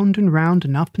travelled round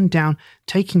and up and down,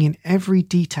 taking in every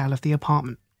detail of the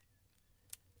apartment.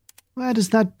 "Where does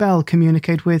that bell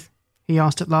communicate with?" he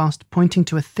asked at last, pointing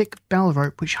to a thick bell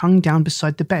rope which hung down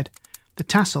beside the bed, the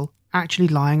tassel actually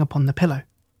lying upon the pillow.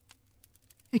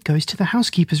 "It goes to the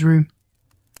housekeeper's room."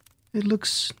 "It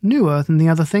looks newer than the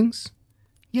other things."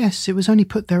 "Yes, it was only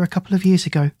put there a couple of years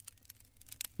ago."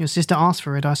 "Your sister asked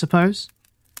for it, I suppose?"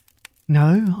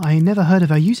 "No, I never heard of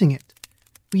her using it.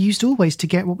 We used always to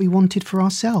get what we wanted for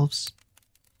ourselves."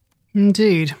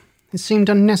 "Indeed, it seemed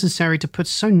unnecessary to put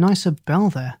so nice a bell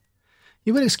there.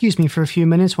 You will excuse me for a few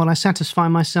minutes while I satisfy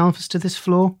myself as to this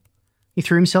floor." He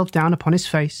threw himself down upon his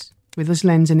face, with his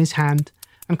lens in his hand,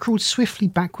 and crawled swiftly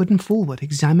backward and forward,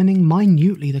 examining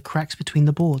minutely the cracks between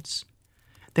the boards.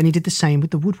 Then he did the same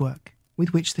with the woodwork,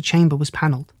 with which the chamber was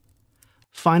panelled.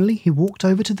 Finally, he walked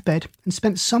over to the bed and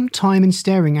spent some time in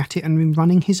staring at it and in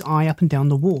running his eye up and down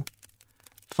the wall.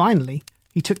 Finally,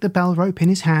 he took the bell rope in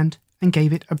his hand and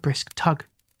gave it a brisk tug.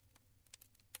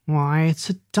 "Why, it's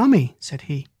a dummy," said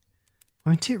he.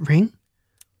 "Won't it ring?"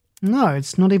 "No,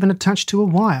 it's not even attached to a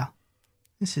wire."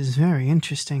 "This is very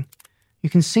interesting. You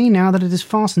can see now that it is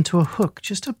fastened to a hook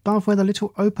just above where the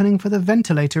little opening for the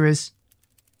ventilator is."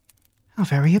 "How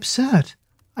very absurd.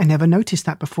 I never noticed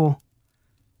that before."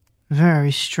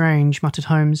 "Very strange," muttered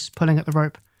Holmes, pulling at the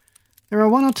rope. "There are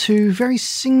 1 or 2 very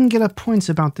singular points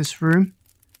about this room.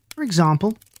 For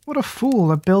example, what a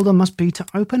fool a builder must be to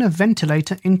open a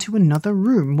ventilator into another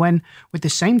room when, with the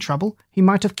same trouble, he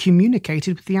might have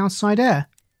communicated with the outside air."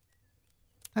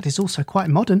 "That is also quite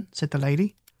modern," said the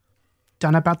lady.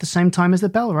 "Done about the same time as the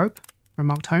bell rope,"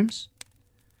 remarked Holmes.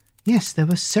 "Yes, there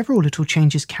were several little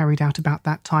changes carried out about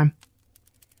that time."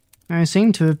 "They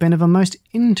seem to have been of a most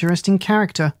interesting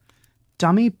character.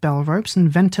 Dummy bell ropes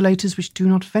and ventilators which do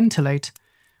not ventilate.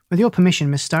 With your permission,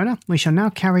 Miss Stoner, we shall now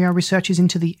carry our researches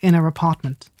into the inner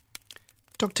apartment."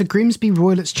 Dr. Grimsby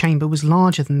Roylett's chamber was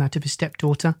larger than that of his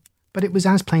stepdaughter, but it was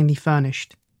as plainly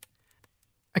furnished.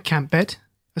 A camp bed,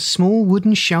 a small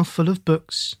wooden shelf full of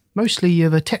books, mostly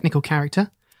of a technical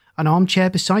character, an armchair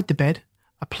beside the bed,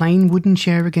 a plain wooden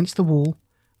chair against the wall,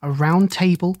 a round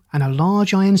table, and a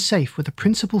large iron safe were the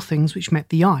principal things which met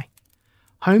the eye.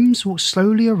 Holmes walked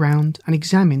slowly around and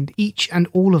examined each and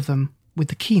all of them with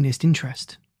the keenest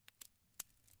interest.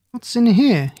 "What's in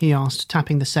here?" he asked,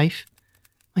 tapping the safe.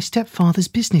 "My stepfather's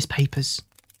business papers."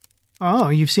 "Oh,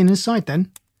 you've seen inside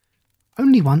then?"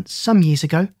 "Only once, some years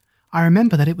ago. I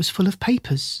remember that it was full of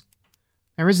papers."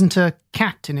 "There isn't a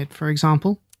cat in it, for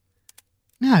example?"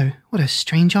 "No, what a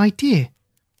strange idea."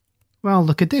 "Well,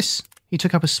 look at this." He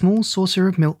took up a small saucer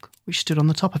of milk, which stood on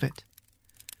the top of it.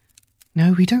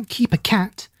 "No, we don't keep a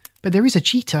cat, but there is a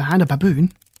cheetah and a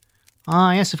baboon."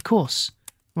 Ah, yes, of course.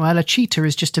 Well, a cheetah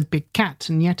is just a big cat,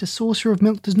 and yet a saucer of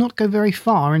milk does not go very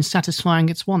far in satisfying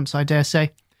its wants, I dare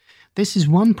say. This is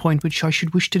one point which I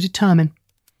should wish to determine.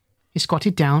 He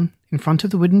squatted down in front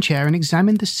of the wooden chair and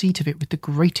examined the seat of it with the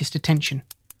greatest attention.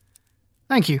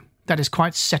 Thank you, that is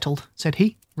quite settled, said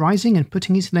he, rising and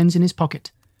putting his lens in his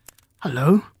pocket.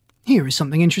 Hello, here is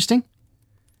something interesting.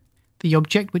 The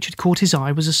object which had caught his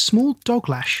eye was a small dog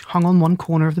lash hung on one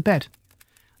corner of the bed.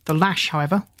 The lash,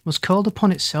 however, was curled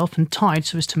upon itself and tied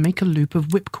so as to make a loop of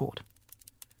whipcord.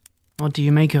 What do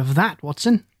you make of that,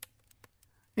 Watson?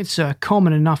 It's a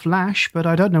common enough lash, but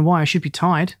I don't know why I should be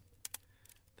tied.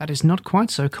 That is not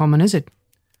quite so common, is it?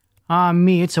 Ah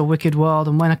me, it's a wicked world,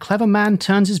 and when a clever man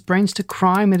turns his brains to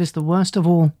crime, it is the worst of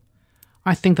all.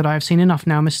 I think that I have seen enough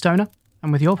now, Miss Stoner,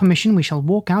 and with your permission we shall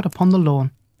walk out upon the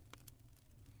lawn.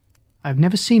 I have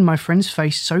never seen my friend's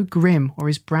face so grim or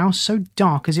his brow so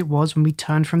dark as it was when we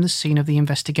turned from the scene of the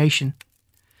investigation.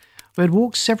 We had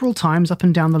walked several times up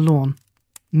and down the lawn,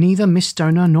 neither Miss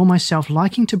Stoner nor myself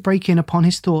liking to break in upon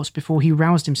his thoughts before he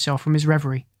roused himself from his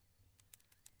reverie.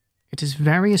 It is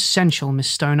very essential, Miss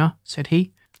Stoner, said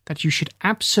he, that you should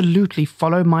absolutely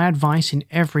follow my advice in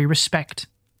every respect.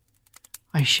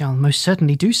 I shall most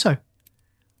certainly do so.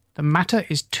 The matter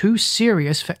is too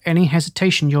serious for any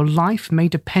hesitation. Your life may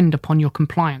depend upon your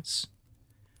compliance.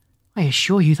 I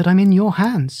assure you that I'm in your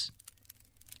hands.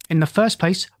 In the first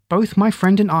place, both my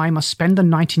friend and I must spend the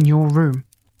night in your room.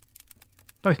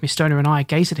 Both Miss Stoner and I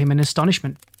gazed at him in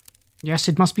astonishment. Yes,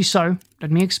 it must be so.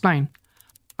 Let me explain.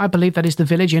 I believe that is the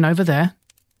village inn over there.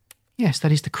 Yes,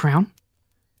 that is the Crown.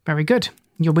 Very good.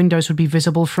 Your windows would be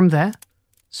visible from there?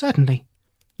 Certainly.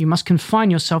 You must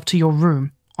confine yourself to your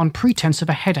room, on pretense of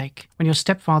a headache, when your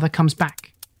stepfather comes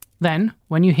back. Then,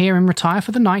 when you hear him retire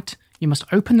for the night, you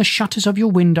must open the shutters of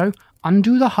your window,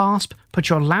 undo the hasp, put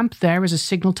your lamp there as a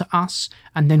signal to us,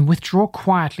 and then withdraw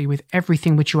quietly with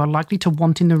everything which you are likely to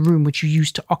want in the room which you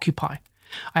used to occupy.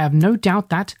 I have no doubt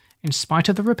that, in spite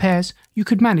of the repairs, you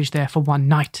could manage there for one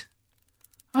night.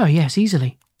 Oh, yes,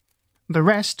 easily. The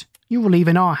rest you will leave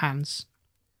in our hands.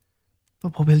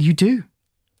 But what will you do?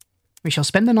 We shall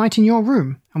spend the night in your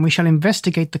room, and we shall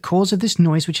investigate the cause of this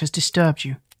noise which has disturbed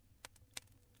you.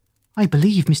 I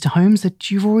believe, Mr. Holmes, that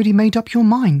you've already made up your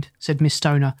mind, said Miss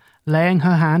Stoner, laying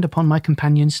her hand upon my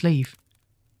companion's sleeve.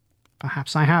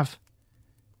 Perhaps I have.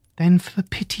 Then, for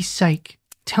pity's sake,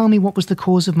 tell me what was the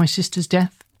cause of my sister's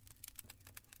death.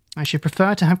 I should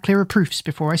prefer to have clearer proofs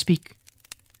before I speak.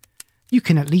 You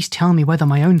can at least tell me whether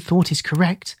my own thought is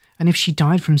correct, and if she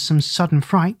died from some sudden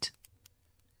fright.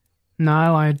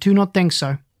 No, I do not think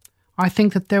so. I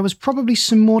think that there was probably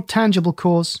some more tangible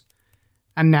cause.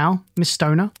 And now, Miss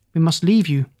Stoner, we must leave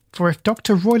you, for if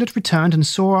Dr. Roylott returned and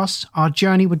saw us, our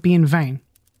journey would be in vain.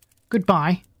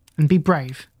 Goodbye, and be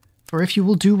brave, for if you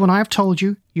will do what I have told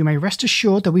you, you may rest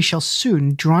assured that we shall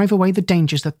soon drive away the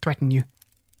dangers that threaten you.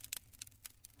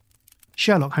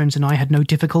 Sherlock Holmes and I had no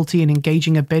difficulty in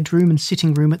engaging a bedroom and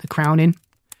sitting room at the Crown Inn.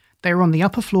 They were on the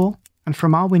upper floor, and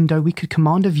from our window we could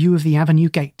command a view of the avenue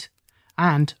gate,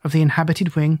 and of the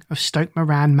inhabited wing of Stoke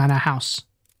Moran Manor House.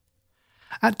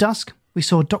 At dusk, we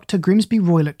saw Dr. Grimsby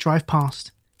Roylott drive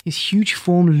past, his huge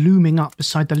form looming up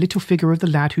beside the little figure of the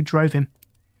lad who drove him.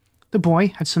 The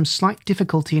boy had some slight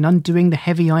difficulty in undoing the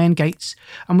heavy iron gates,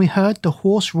 and we heard the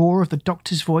hoarse roar of the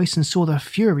doctor's voice and saw the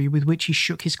fury with which he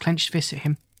shook his clenched fist at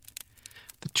him.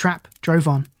 The trap drove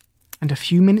on, and a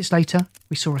few minutes later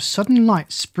we saw a sudden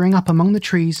light spring up among the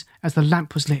trees as the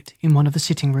lamp was lit in one of the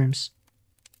sitting rooms.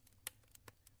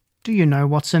 Do you know,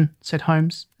 Watson, said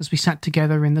Holmes, as we sat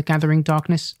together in the gathering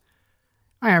darkness,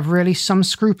 I have really some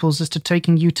scruples as to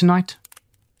taking you tonight.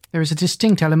 There is a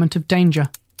distinct element of danger.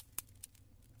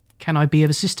 Can I be of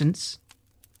assistance?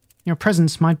 Your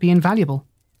presence might be invaluable.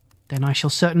 Then I shall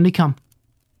certainly come.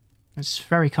 It's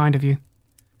very kind of you.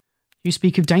 You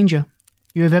speak of danger.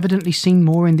 You have evidently seen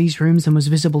more in these rooms than was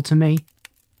visible to me.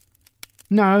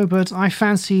 No, but I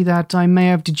fancy that I may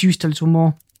have deduced a little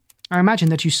more. I imagine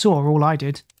that you saw all I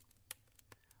did.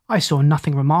 I saw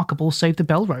nothing remarkable save the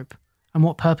bell rope, and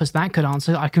what purpose that could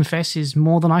answer, I confess, is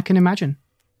more than I can imagine.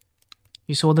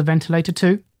 You saw the ventilator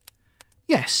too?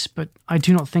 Yes, but I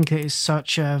do not think it is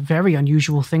such a very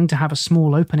unusual thing to have a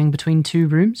small opening between two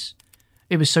rooms.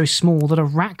 It was so small that a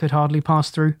rat could hardly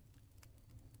pass through.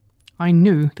 I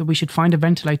knew that we should find a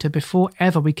ventilator before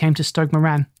ever we came to Stoke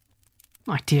Moran.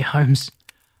 My dear Holmes.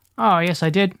 Oh, yes, I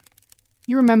did.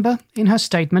 You remember, in her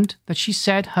statement, that she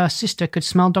said her sister could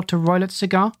smell Dr. Roylott's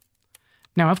cigar?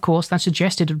 Now, of course, that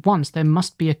suggested at once there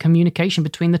must be a communication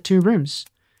between the two rooms.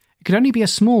 It could only be a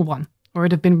small one, or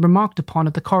it had been remarked upon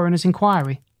at the coroner's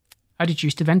inquiry. I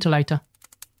deduced a ventilator.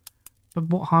 But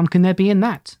what harm can there be in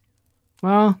that?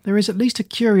 Well, there is at least a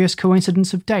curious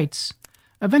coincidence of dates.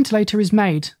 A ventilator is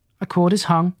made, a cord is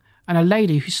hung, and a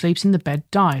lady who sleeps in the bed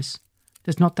dies.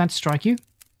 Does not that strike you?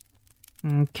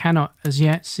 Cannot, as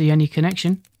yet, see any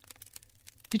connection.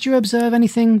 Did you observe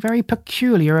anything very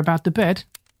peculiar about the bed?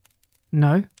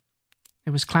 No. It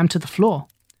was clamped to the floor.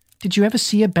 Did you ever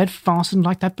see a bed fastened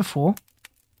like that before?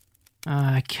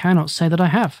 I cannot say that I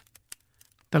have.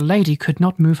 The lady could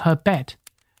not move her bed.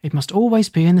 It must always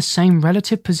be in the same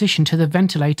relative position to the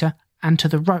ventilator and to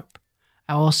the rope,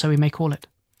 or so we may call it,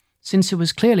 since it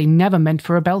was clearly never meant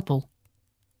for a bell pull.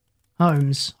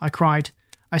 Holmes, I cried,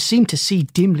 I seem to see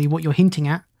dimly what you're hinting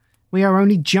at. We are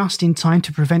only just in time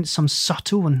to prevent some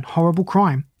subtle and horrible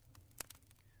crime.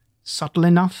 Subtle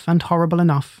enough and horrible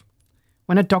enough.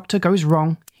 When a doctor goes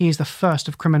wrong, he is the first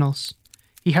of criminals.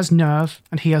 He has nerve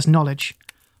and he has knowledge.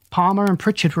 Palmer and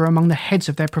Pritchard were among the heads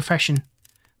of their profession.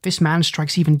 This man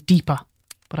strikes even deeper,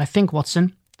 but I think,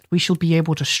 Watson, that we shall be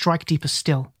able to strike deeper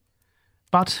still.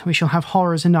 But we shall have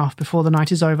horrors enough before the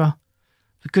night is over.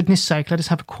 For goodness sake, let us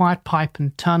have a quiet pipe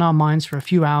and turn our minds for a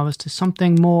few hours to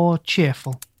something more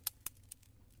cheerful.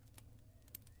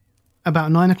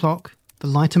 About 9 o'clock, the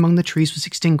light among the trees was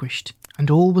extinguished, and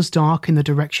all was dark in the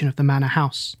direction of the manor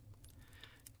house.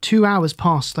 2 hours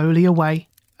passed slowly away,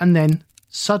 and then,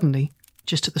 suddenly,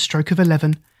 just at the stroke of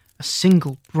 11, a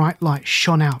single bright light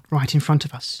shone out right in front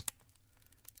of us.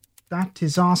 That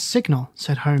is our signal,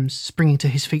 said Holmes, springing to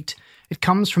his feet. It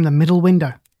comes from the middle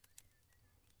window.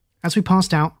 As we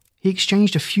passed out, he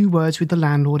exchanged a few words with the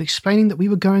landlord, explaining that we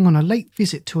were going on a late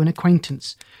visit to an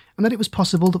acquaintance, and that it was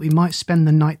possible that we might spend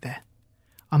the night there.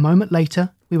 A moment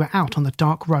later, we were out on the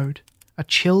dark road, a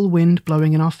chill wind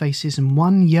blowing in our faces and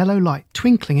one yellow light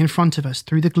twinkling in front of us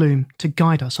through the gloom to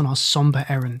guide us on our sombre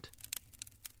errand.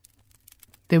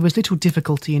 There was little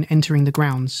difficulty in entering the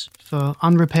grounds, for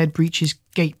unrepaired breaches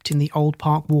gaped in the old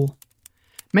park wall.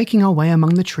 Making our way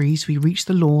among the trees, we reached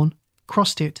the lawn,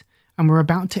 crossed it, and were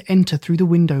about to enter through the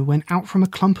window when out from a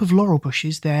clump of laurel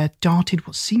bushes there darted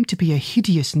what seemed to be a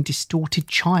hideous and distorted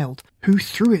child, who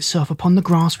threw itself upon the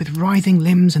grass with writhing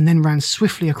limbs and then ran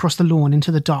swiftly across the lawn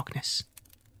into the darkness.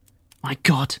 "My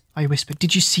God," I whispered,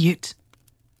 "did you see it?"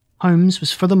 Holmes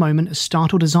was for the moment as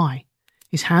startled as I.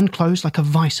 His hand closed like a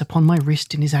vice upon my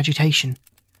wrist in his agitation.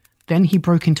 Then he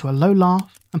broke into a low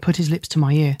laugh and put his lips to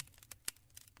my ear.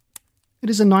 "It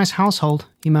is a nice household,"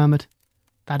 he murmured.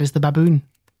 "That is the baboon."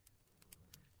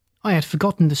 I had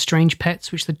forgotten the strange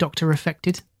pets which the doctor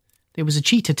affected. There was a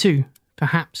cheetah too.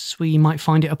 Perhaps we might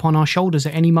find it upon our shoulders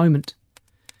at any moment.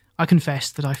 I confess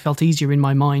that I felt easier in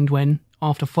my mind when,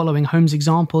 after following Holmes'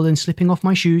 example and slipping off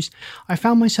my shoes, I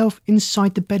found myself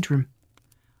inside the bedroom.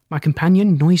 My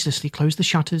companion noiselessly closed the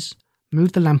shutters,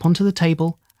 moved the lamp onto the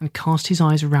table, and cast his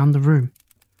eyes around the room.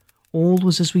 All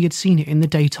was as we had seen it in the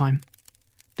daytime.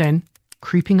 Then,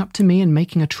 creeping up to me and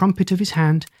making a trumpet of his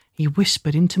hand, he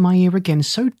whispered into my ear again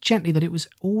so gently that it was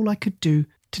all I could do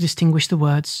to distinguish the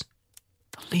words.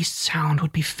 "The least sound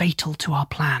would be fatal to our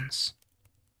plans."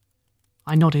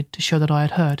 I nodded to show that I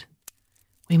had heard.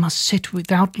 "We must sit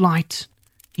without light.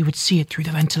 He would see it through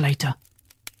the ventilator."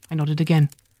 I nodded again.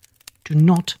 "Do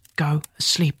not go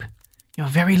asleep. Your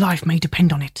very life may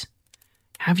depend on it.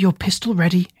 Have your pistol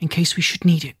ready in case we should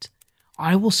need it.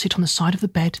 I will sit on the side of the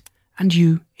bed and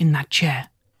you in that chair."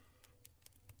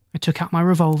 I took out my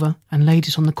revolver and laid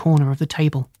it on the corner of the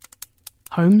table.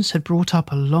 Holmes had brought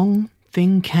up a long,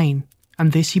 thin cane,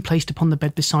 and this he placed upon the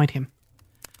bed beside him.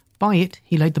 By it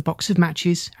he laid the box of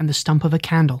matches and the stump of a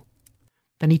candle.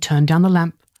 Then he turned down the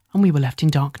lamp, and we were left in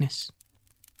darkness.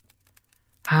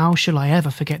 How shall I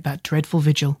ever forget that dreadful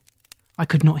vigil? I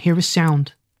could not hear a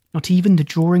sound, not even the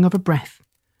drawing of a breath,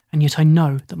 and yet I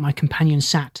know that my companion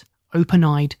sat,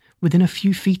 open-eyed, within a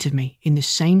few feet of me in the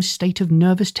same state of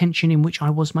nervous tension in which I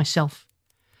was myself.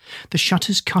 The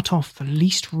shutters cut off the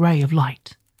least ray of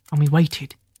light, and we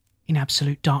waited in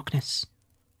absolute darkness.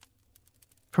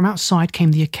 From outside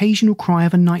came the occasional cry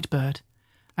of a night bird,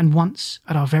 and once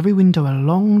at our very window a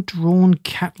long-drawn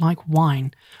cat-like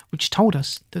whine, which told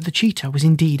us that the cheetah was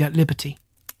indeed at liberty.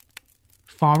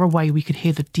 Far away we could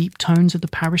hear the deep tones of the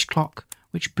parish clock,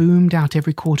 which boomed out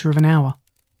every quarter of an hour.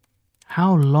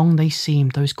 How long they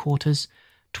seemed, those quarters.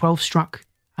 12 struck,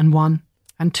 and 1,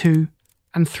 and 2,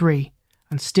 and 3,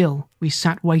 and still we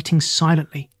sat waiting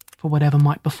silently for whatever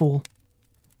might befall.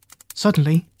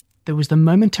 Suddenly, there was the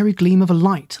momentary gleam of a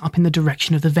light up in the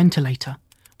direction of the ventilator,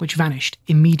 which vanished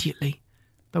immediately,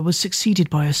 but was succeeded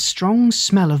by a strong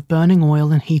smell of burning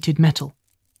oil and heated metal.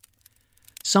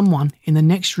 Someone in the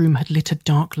next room had lit a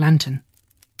dark lantern.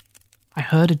 I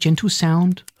heard a gentle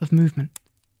sound of movement,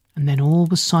 and then all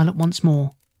was silent once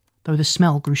more, though the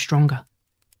smell grew stronger.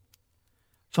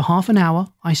 For half an hour,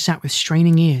 I sat with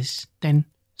straining ears. Then,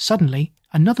 suddenly,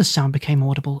 another sound became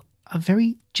audible, a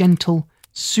very gentle,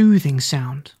 soothing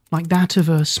sound, like that of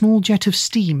a small jet of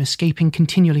steam escaping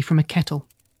continually from a kettle.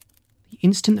 The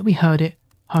instant that we heard it,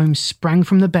 Holmes sprang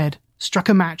from the bed, struck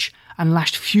a match, and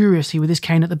lashed furiously with his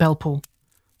cane at the bell pull.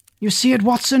 "You see it,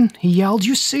 Watson?" he yelled.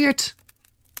 "You see it?"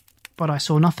 But I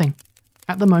saw nothing.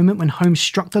 At the moment when Holmes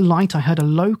struck the light, I heard a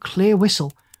low, clear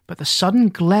whistle, but the sudden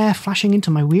glare flashing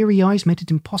into my weary eyes made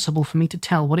it impossible for me to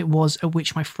tell what it was at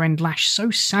which my friend lashed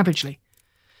so savagely.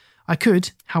 I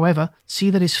could, however, see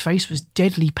that his face was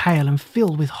deadly pale and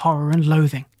filled with horror and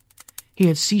loathing. He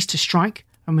had ceased to strike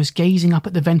and was gazing up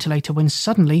at the ventilator when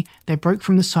suddenly there broke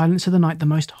from the silence of the night the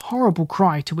most horrible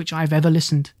cry to which I have ever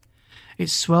listened. It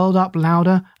swelled up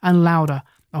louder and louder,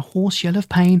 a hoarse yell of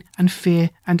pain and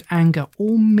fear and anger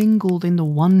all mingled in the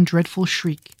one dreadful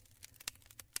shriek.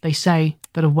 They say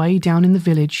that away down in the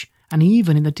village, and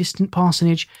even in the distant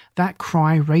parsonage, that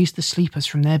cry raised the sleepers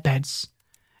from their beds.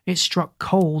 It struck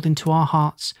cold into our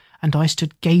hearts, and I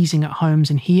stood gazing at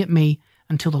Holmes and he at me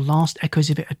until the last echoes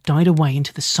of it had died away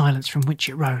into the silence from which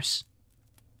it rose.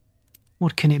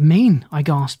 "What can it mean?" I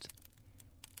gasped.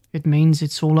 "It means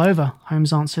it's all over,"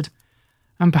 Holmes answered,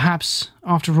 "and perhaps,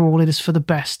 after all, it is for the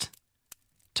best.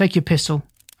 Take your pistol,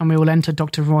 and we will enter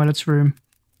Dr. Roylott's room."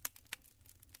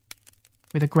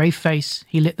 With a grave face,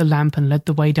 he lit the lamp and led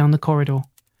the way down the corridor.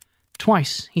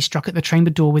 Twice he struck at the chamber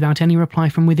door without any reply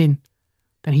from within.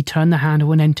 Then he turned the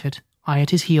handle and entered, I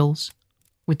at his heels,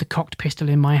 with the cocked pistol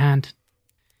in my hand.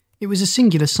 It was a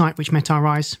singular sight which met our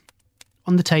eyes.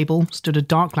 On the table stood a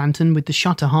dark lantern with the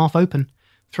shutter half open,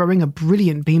 throwing a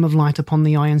brilliant beam of light upon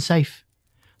the iron safe,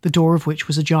 the door of which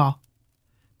was ajar.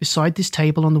 Beside this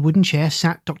table on the wooden chair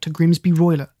sat Dr. Grimsby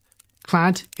Roylott,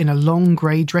 clad in a long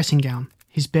grey dressing gown,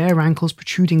 his bare ankles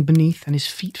protruding beneath and his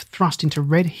feet thrust into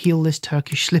red heelless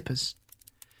Turkish slippers.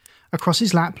 Across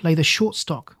his lap lay the short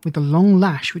stock with the long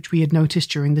lash which we had noticed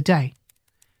during the day.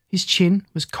 His chin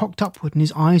was cocked upward and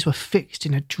his eyes were fixed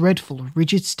in a dreadful,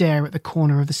 rigid stare at the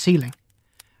corner of the ceiling.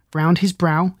 Round his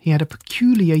brow he had a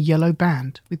peculiar yellow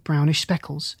band with brownish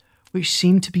speckles, which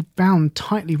seemed to be bound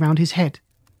tightly round his head.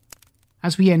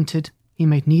 As we entered, he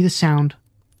made neither sound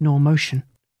nor motion.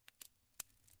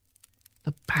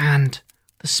 "The band!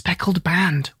 The speckled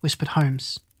band!" whispered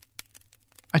Holmes.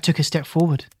 I took a step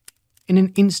forward. In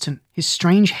an instant, his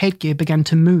strange headgear began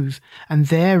to move, and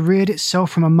there reared itself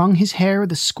from among his hair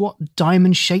the squat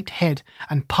diamond-shaped head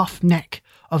and puffed neck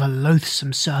of a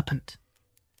loathsome serpent.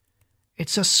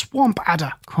 "It's a swamp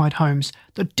adder," cried Holmes,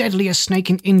 "the deadliest snake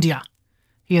in India.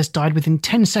 He has died within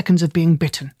 10 seconds of being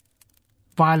bitten.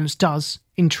 Violence does,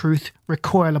 in truth,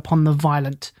 recoil upon the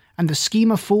violent, and the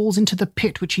schemer falls into the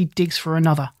pit which he digs for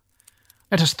another.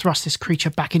 Let us thrust this creature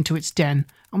back into its den,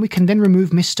 and we can then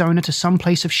remove Miss Stoner to some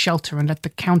place of shelter and let the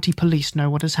county police know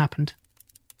what has happened."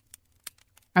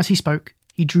 As he spoke,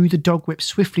 he drew the dog whip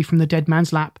swiftly from the dead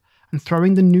man's lap, and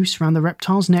throwing the noose round the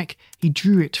reptile's neck, he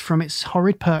drew it from its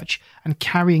horrid perch, and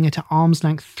carrying it at arm's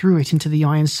length threw it into the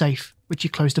iron safe, which he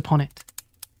closed upon it.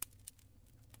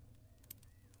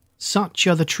 Such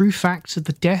are the true facts of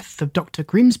the death of Dr.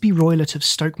 Grimsby Roylott of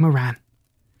Stoke Moran.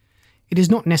 It is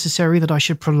not necessary that I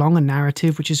should prolong a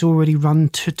narrative which has already run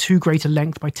to too great a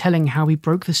length by telling how we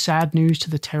broke the sad news to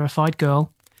the terrified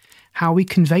girl, how we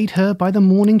conveyed her by the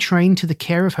morning train to the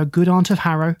care of her good aunt of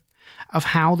Harrow, of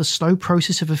how the slow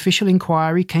process of official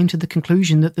inquiry came to the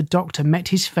conclusion that the doctor met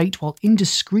his fate while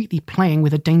indiscreetly playing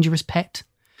with a dangerous pet.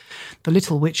 The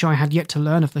little which I had yet to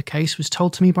learn of the case was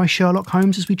told to me by Sherlock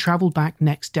Holmes as we travelled back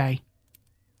next day.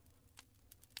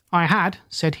 "I had,"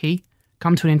 said he,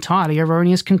 "come to an entirely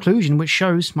erroneous conclusion, which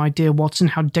shows, my dear Watson,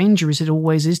 how dangerous it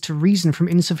always is to reason from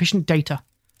insufficient data.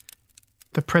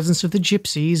 The presence of the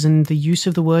gipsies and the use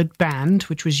of the word band,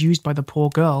 which was used by the poor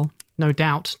girl, no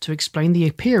doubt, to explain the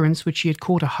appearance which she had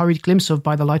caught a hurried glimpse of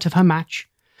by the light of her match,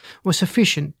 was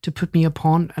sufficient to put me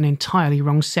upon an entirely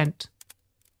wrong scent.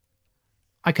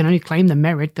 I can only claim the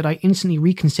merit that I instantly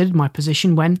reconsidered my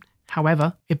position when,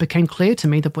 however, it became clear to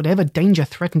me that whatever danger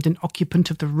threatened an occupant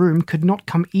of the room could not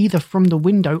come either from the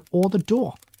window or the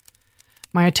door.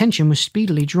 My attention was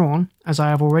speedily drawn, as I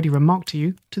have already remarked to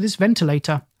you, to this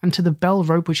ventilator and to the bell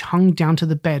rope which hung down to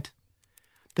the bed.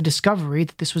 The discovery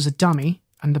that this was a dummy,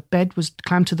 and the bed was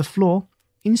clamped to the floor,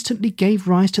 instantly gave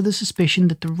rise to the suspicion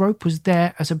that the rope was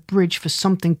there as a bridge for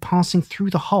something passing through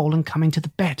the hole and coming to the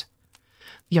bed.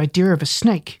 The idea of a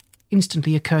snake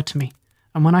instantly occurred to me,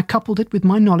 and when I coupled it with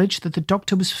my knowledge that the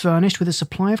doctor was furnished with a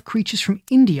supply of creatures from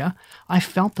India, I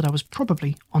felt that I was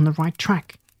probably on the right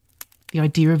track. The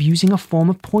idea of using a form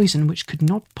of poison which could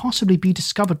not possibly be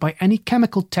discovered by any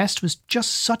chemical test was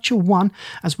just such a one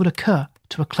as would occur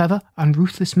to a clever and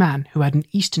ruthless man who had an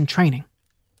Eastern training.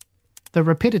 The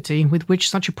rapidity with which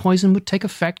such a poison would take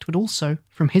effect would also,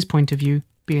 from his point of view,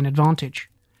 be an advantage.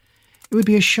 It would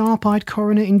be a sharp-eyed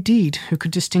coroner indeed who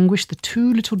could distinguish the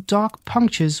two little dark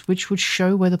punctures which would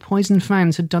show where the poison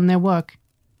fangs had done their work.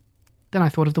 Then I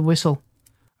thought of the whistle.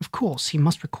 Of course, he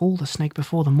must recall the snake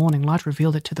before the morning light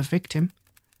revealed it to the victim.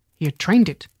 He had trained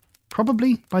it,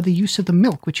 probably by the use of the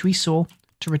milk which we saw,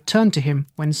 to return to him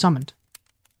when summoned.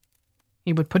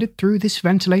 He would put it through this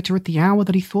ventilator at the hour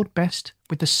that he thought best,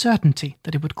 with the certainty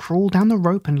that it would crawl down the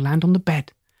rope and land on the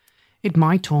bed. It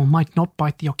might or might not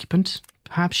bite the occupant.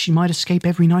 Perhaps she might escape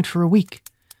every night for a week,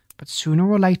 but sooner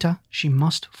or later she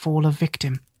must fall a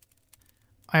victim.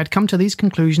 I had come to these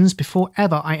conclusions before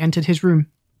ever I entered his room.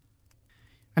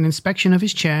 An inspection of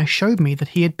his chair showed me that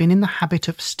he had been in the habit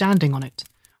of standing on it,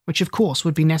 which of course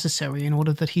would be necessary in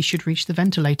order that he should reach the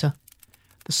ventilator.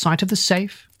 The sight of the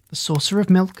safe, the saucer of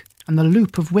milk, and the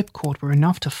loop of whipcord were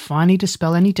enough to finally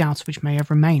dispel any doubts which may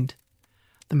have remained.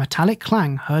 The metallic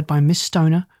clang heard by Miss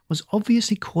Stoner was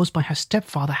obviously caused by her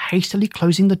stepfather hastily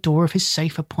closing the door of his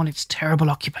safe upon its terrible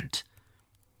occupant.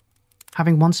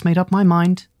 Having once made up my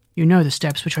mind, you know the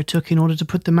steps which I took in order to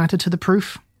put the matter to the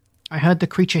proof. I heard the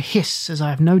creature hiss, as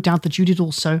I have no doubt that you did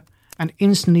also, and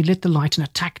instantly lit the light and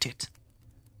attacked it,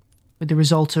 with the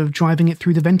result of driving it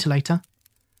through the ventilator,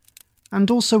 and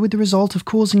also with the result of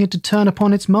causing it to turn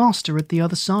upon its master at the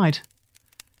other side.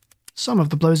 Some of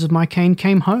the blows of my cane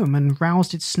came home and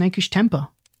roused its snakish temper,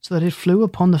 so that it flew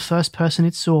upon the first person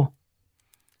it saw.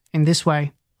 In this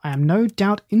way, I am no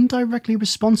doubt indirectly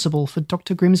responsible for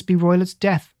Dr. Grimsby Roylett's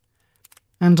death,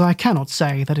 and I cannot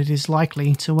say that it is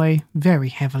likely to weigh very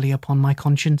heavily upon my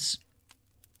conscience.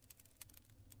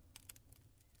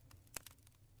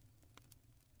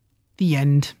 The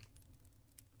end.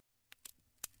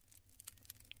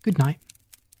 Good night.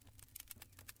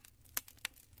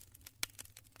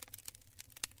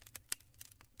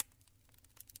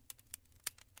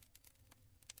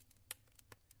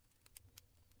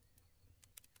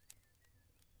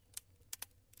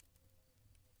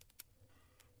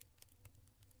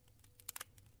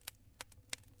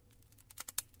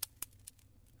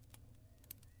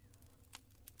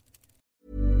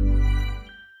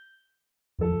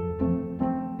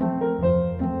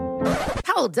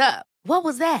 Hold up. What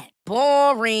was that?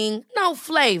 Boring. No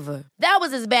flavor. That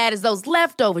was as bad as those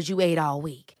leftovers you ate all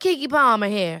week. Keke Palmer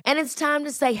here, and it's time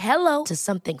to say hello to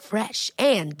something fresh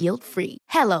and guilt-free.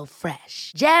 Hello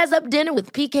Fresh. Jazz up dinner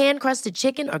with pecan-crusted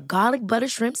chicken or garlic butter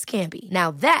shrimp scampi.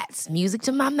 Now that's music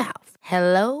to my mouth.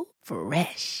 Hello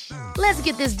Fresh. Let's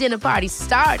get this dinner party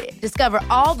started. Discover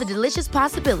all the delicious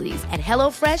possibilities at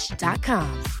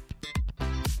hellofresh.com.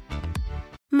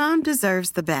 Mom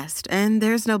deserves the best, and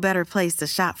there's no better place to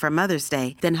shop for Mother's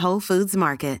Day than Whole Foods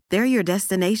Market. They're your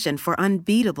destination for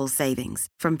unbeatable savings,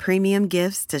 from premium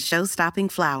gifts to show-stopping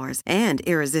flowers and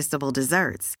irresistible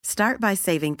desserts. Start by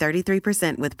saving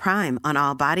 33% with Prime on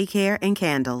all body care and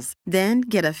candles. Then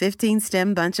get a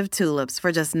 15-stem bunch of tulips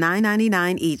for just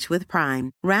 $9.99 each with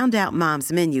Prime. Round out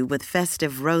Mom's menu with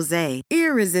festive rosé,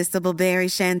 irresistible berry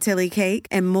chantilly cake,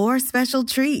 and more special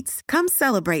treats. Come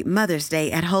celebrate Mother's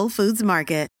Day at Whole Foods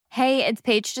Market. Hey, it's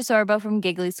Paige DeSorbo from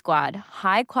Giggly Squad.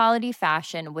 High quality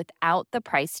fashion without the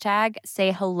price tag.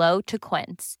 Say hello to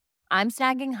Quince. I'm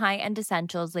snagging high-end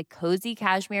essentials like cozy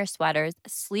cashmere sweaters,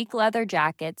 sleek leather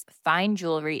jackets, fine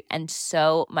jewelry, and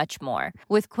so much more.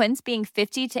 With Quince being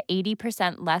 50 to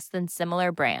 80% less than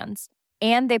similar brands.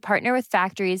 And they partner with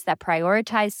factories that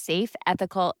prioritize safe,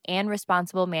 ethical, and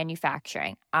responsible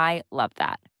manufacturing. I love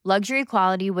that. Luxury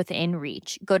quality within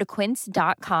reach. Go to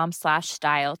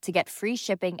quince.com/style to get free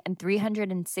shipping and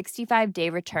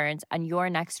 365-day returns on your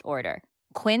next order.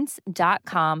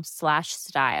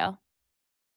 Quince.com/style.